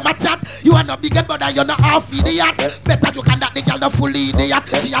you them a chat. You are not big head brother, you're not half idiot. Better you can that the girl not fully idiot.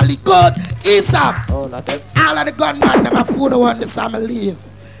 She a lick out, ease up. All of the gunman, them a fool the one this time I leave.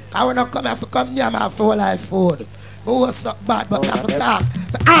 I will not come here to come near my full life food. Who was so bad, but I have to talk.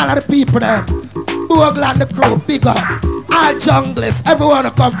 For all of the people them, Bogle and the crew, big up. All junglers, everyone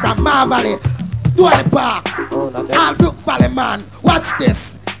who come from Marvely, Dually Park, all Brook Valley man. Watch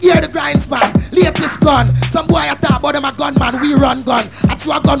this. Hear the Grindsman, latest gun. Some boy I talk about them a gunman, we run gun. I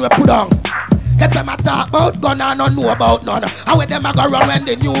throw a gun we put on. Get them a talk about gun and don't know about none. And with them a go run when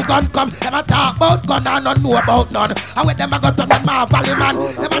the new gun come. Them a talk about gun and don't know about none. And with them a go turn on Marvely man.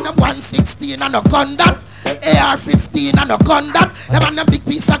 Them a them 116 and a gun that. AR-15 and a gun that. Them a them big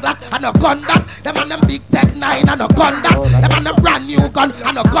piece of Glock and a gun that. Them a them big Tech 9 and a gun that. Them a them brand new gun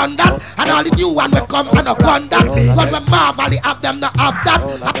and a gun that. And all the new one will come and a gun that. Because when Marvely have them not have that.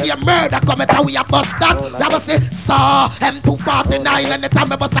 I be a murder come at we a bust that. They will say saw M249 and the time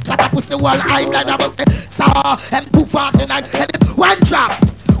we bust a shot up with the wall eye. I was saw M249 and it one drop.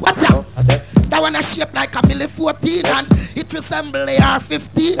 What's up? That one a shape like a Milli 14 and it resemble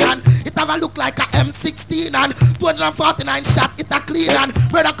AR-15 and it have a look like a M16 and 249 shot it a clean and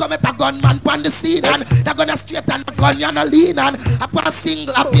brother come at a gunman on the scene and they're gonna straighten the gun you no lean and upon a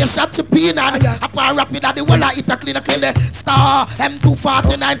single up your shot to pin and upon rapid at the wall it a clean the star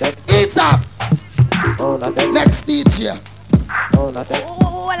M249. It's up. Next DJ. Hold on.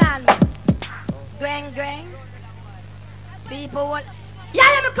 Grang. People want. Yeah,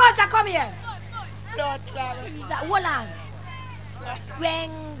 let me culture come here. Hold on.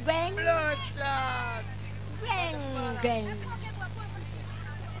 Grang. Grang.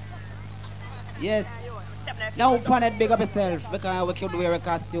 Yes. Now, Planet, big up yourself because we could wear a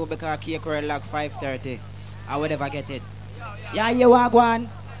costume because cake will like 5:30. I would never get it. Yeah, you are going.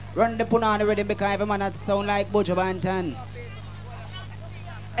 Run the punani rhythm because every man sound like Buju Banton.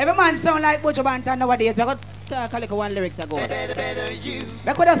 Every man sound like Buju Banton nowadays. We got talk a little one lyrics ago. We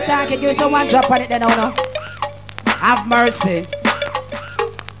could just talk and give someone drop on it then now. Have mercy.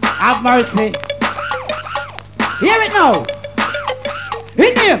 Have mercy. Hear it now.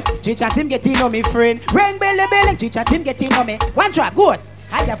 Hit him. Teacher Tim getting on me friend. Ring belly. Teacher Tim getting on me. One drop goes.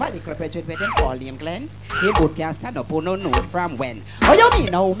 I have a little project with them call him Glenn. He both can stand up who no know from when. Oh you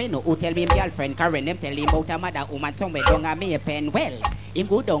mean now me know who tell me him girlfriend Karen them tell him about a mother woman somewhere down a me a pen well. Him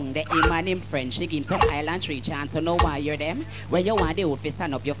go down the him and him friend. She give him some island tree chance so no why you're them. When you want the old face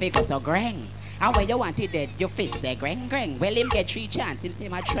stand up your figure so grang. And when you want it dead, your face say grang. Well, him get 3 chance. Him say,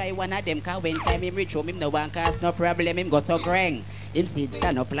 I try one of them, cause when time him reach home, him no one cause no problem, him go so grang. Him see it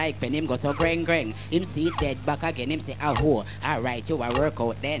stand up like pen, him go so grang. Him see it dead back again, him say, oh, alright, you a work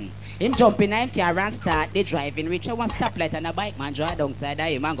out then. Him jump in him car and start the driving, reach a one stoplight and a bike man draw down side of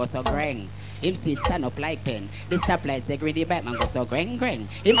him and go so grang. Him see it stand up like pen. The stoplight say greedy bike man go so grang.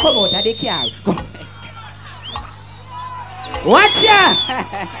 Him come out of the car. Watch ya!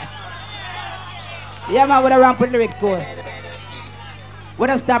 Yeah, man, with a rampant lyrics goes. We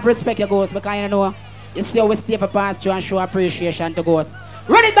don't stop respect your ghost because you know, you see how we stay for past you and show appreciation to ghosts.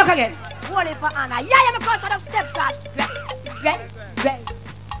 Run it back again. Hold it for Anna. Yeah, me culture the step fast. Grang.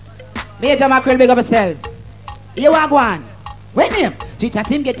 Major Makeral, big up yourself. You are going. When him? Teacher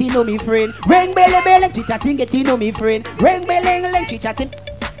Tim get to know me friend. Ring belly. Teacher Tim get to know me friend. Ring belly. Teacher Tim.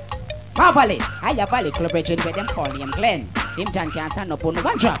 Marvely. I have a little bridge with them call him Glenn. Him John can't turn up on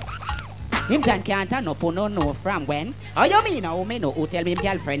one drop. Him John can't turn up on no from when. Oh you mean now me know who tell me him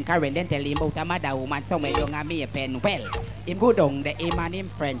girlfriend Karen then tell him about a mother woman somewhere down a me a pen well. Him go down the him and him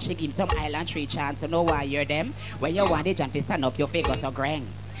friend. She give him some island tree chance so know why you're them. When you want it John fi stand up your figure so grang.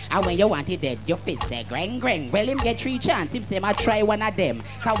 And when you want it dead, your face say grang. Well, him get 3 chance. Him say, I try one of them.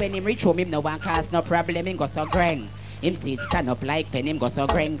 Cause when him reach home, him no one cause no problem. Him go so grang. Him see it stand up like pen. Him go so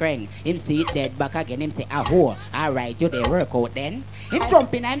grang. Him see it dead back again. Him say, oh, alright, you they work out then. Him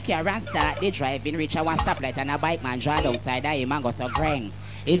jump in and car and start the driving. Reach a one stoplight and a bike man draw down side of him and go so grang.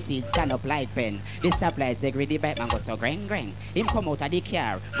 Him see it stand up like pen. The stoplight say greedy bike man go so grang. Him come out of the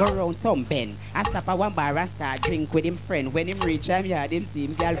car, go round some bend, and stop at one bar and start drink with him friend. When him reach him yard, him see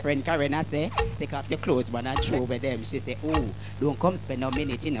him girlfriend Karen and say, take off your clothes man and throw with them. She say, oh, don't come spend no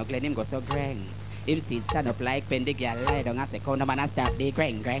minute in a Glen. Him go so grang. Him see stand up like pen the girl lie down and say, come the man and stop the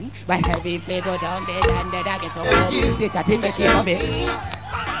grang grang. But I be go down there and the dog is so home. Teach a team make it of it.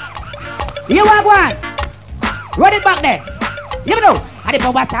 You want one? Run it back there. You know, and the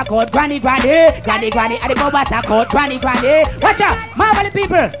power are called granny granny, granny granny, and the power are called granny granny. Watch out, Marvely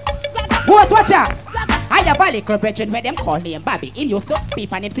people. Boss, watch out. I have a little brethren where them call him Bobby. Him used to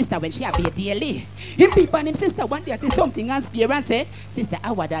peep on him sister when she have a daily. Him peep on him sister one day see something and fear and say, sister,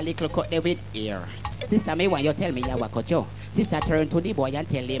 I want a little cut there with ear. Sister, me want you tell me you want cut you. Sister turn to the boy and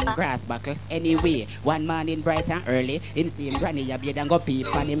tell him grass buckle. Anyway, one morning bright and early, him see him granny a beard and go peep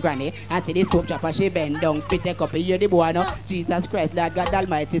on him granny. And see the soap chopper she bend down, fit take up hear the boy no. Jesus Christ, Lord God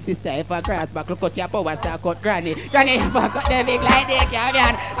Almighty, sister, if a grass buckle cut your power, so cut granny. Granny, back up the big like the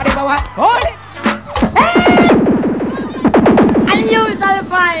carrion. And the power, hold it. Unusual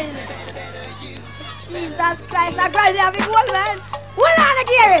fine. Jesus Christ, I granny a big one man. Hold on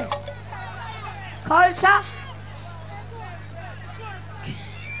again. Culture.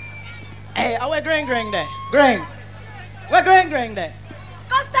 Hey, how we grang there? Grang. Where grang there?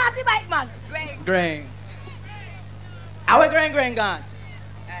 Go start the bike, man. Grang. How we grang gone?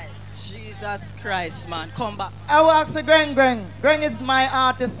 Hey, Jesus Christ, man. Come back. I will ask the grang. Grang is my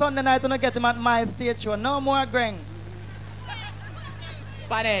artist. Sunday night, I'm going to get him at my stage show. No more grang.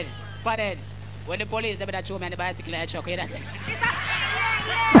 Pardon. When the police, they better show me on the bicycle and truck. Hey,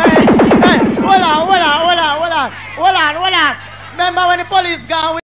 hold on. Remember when the police gone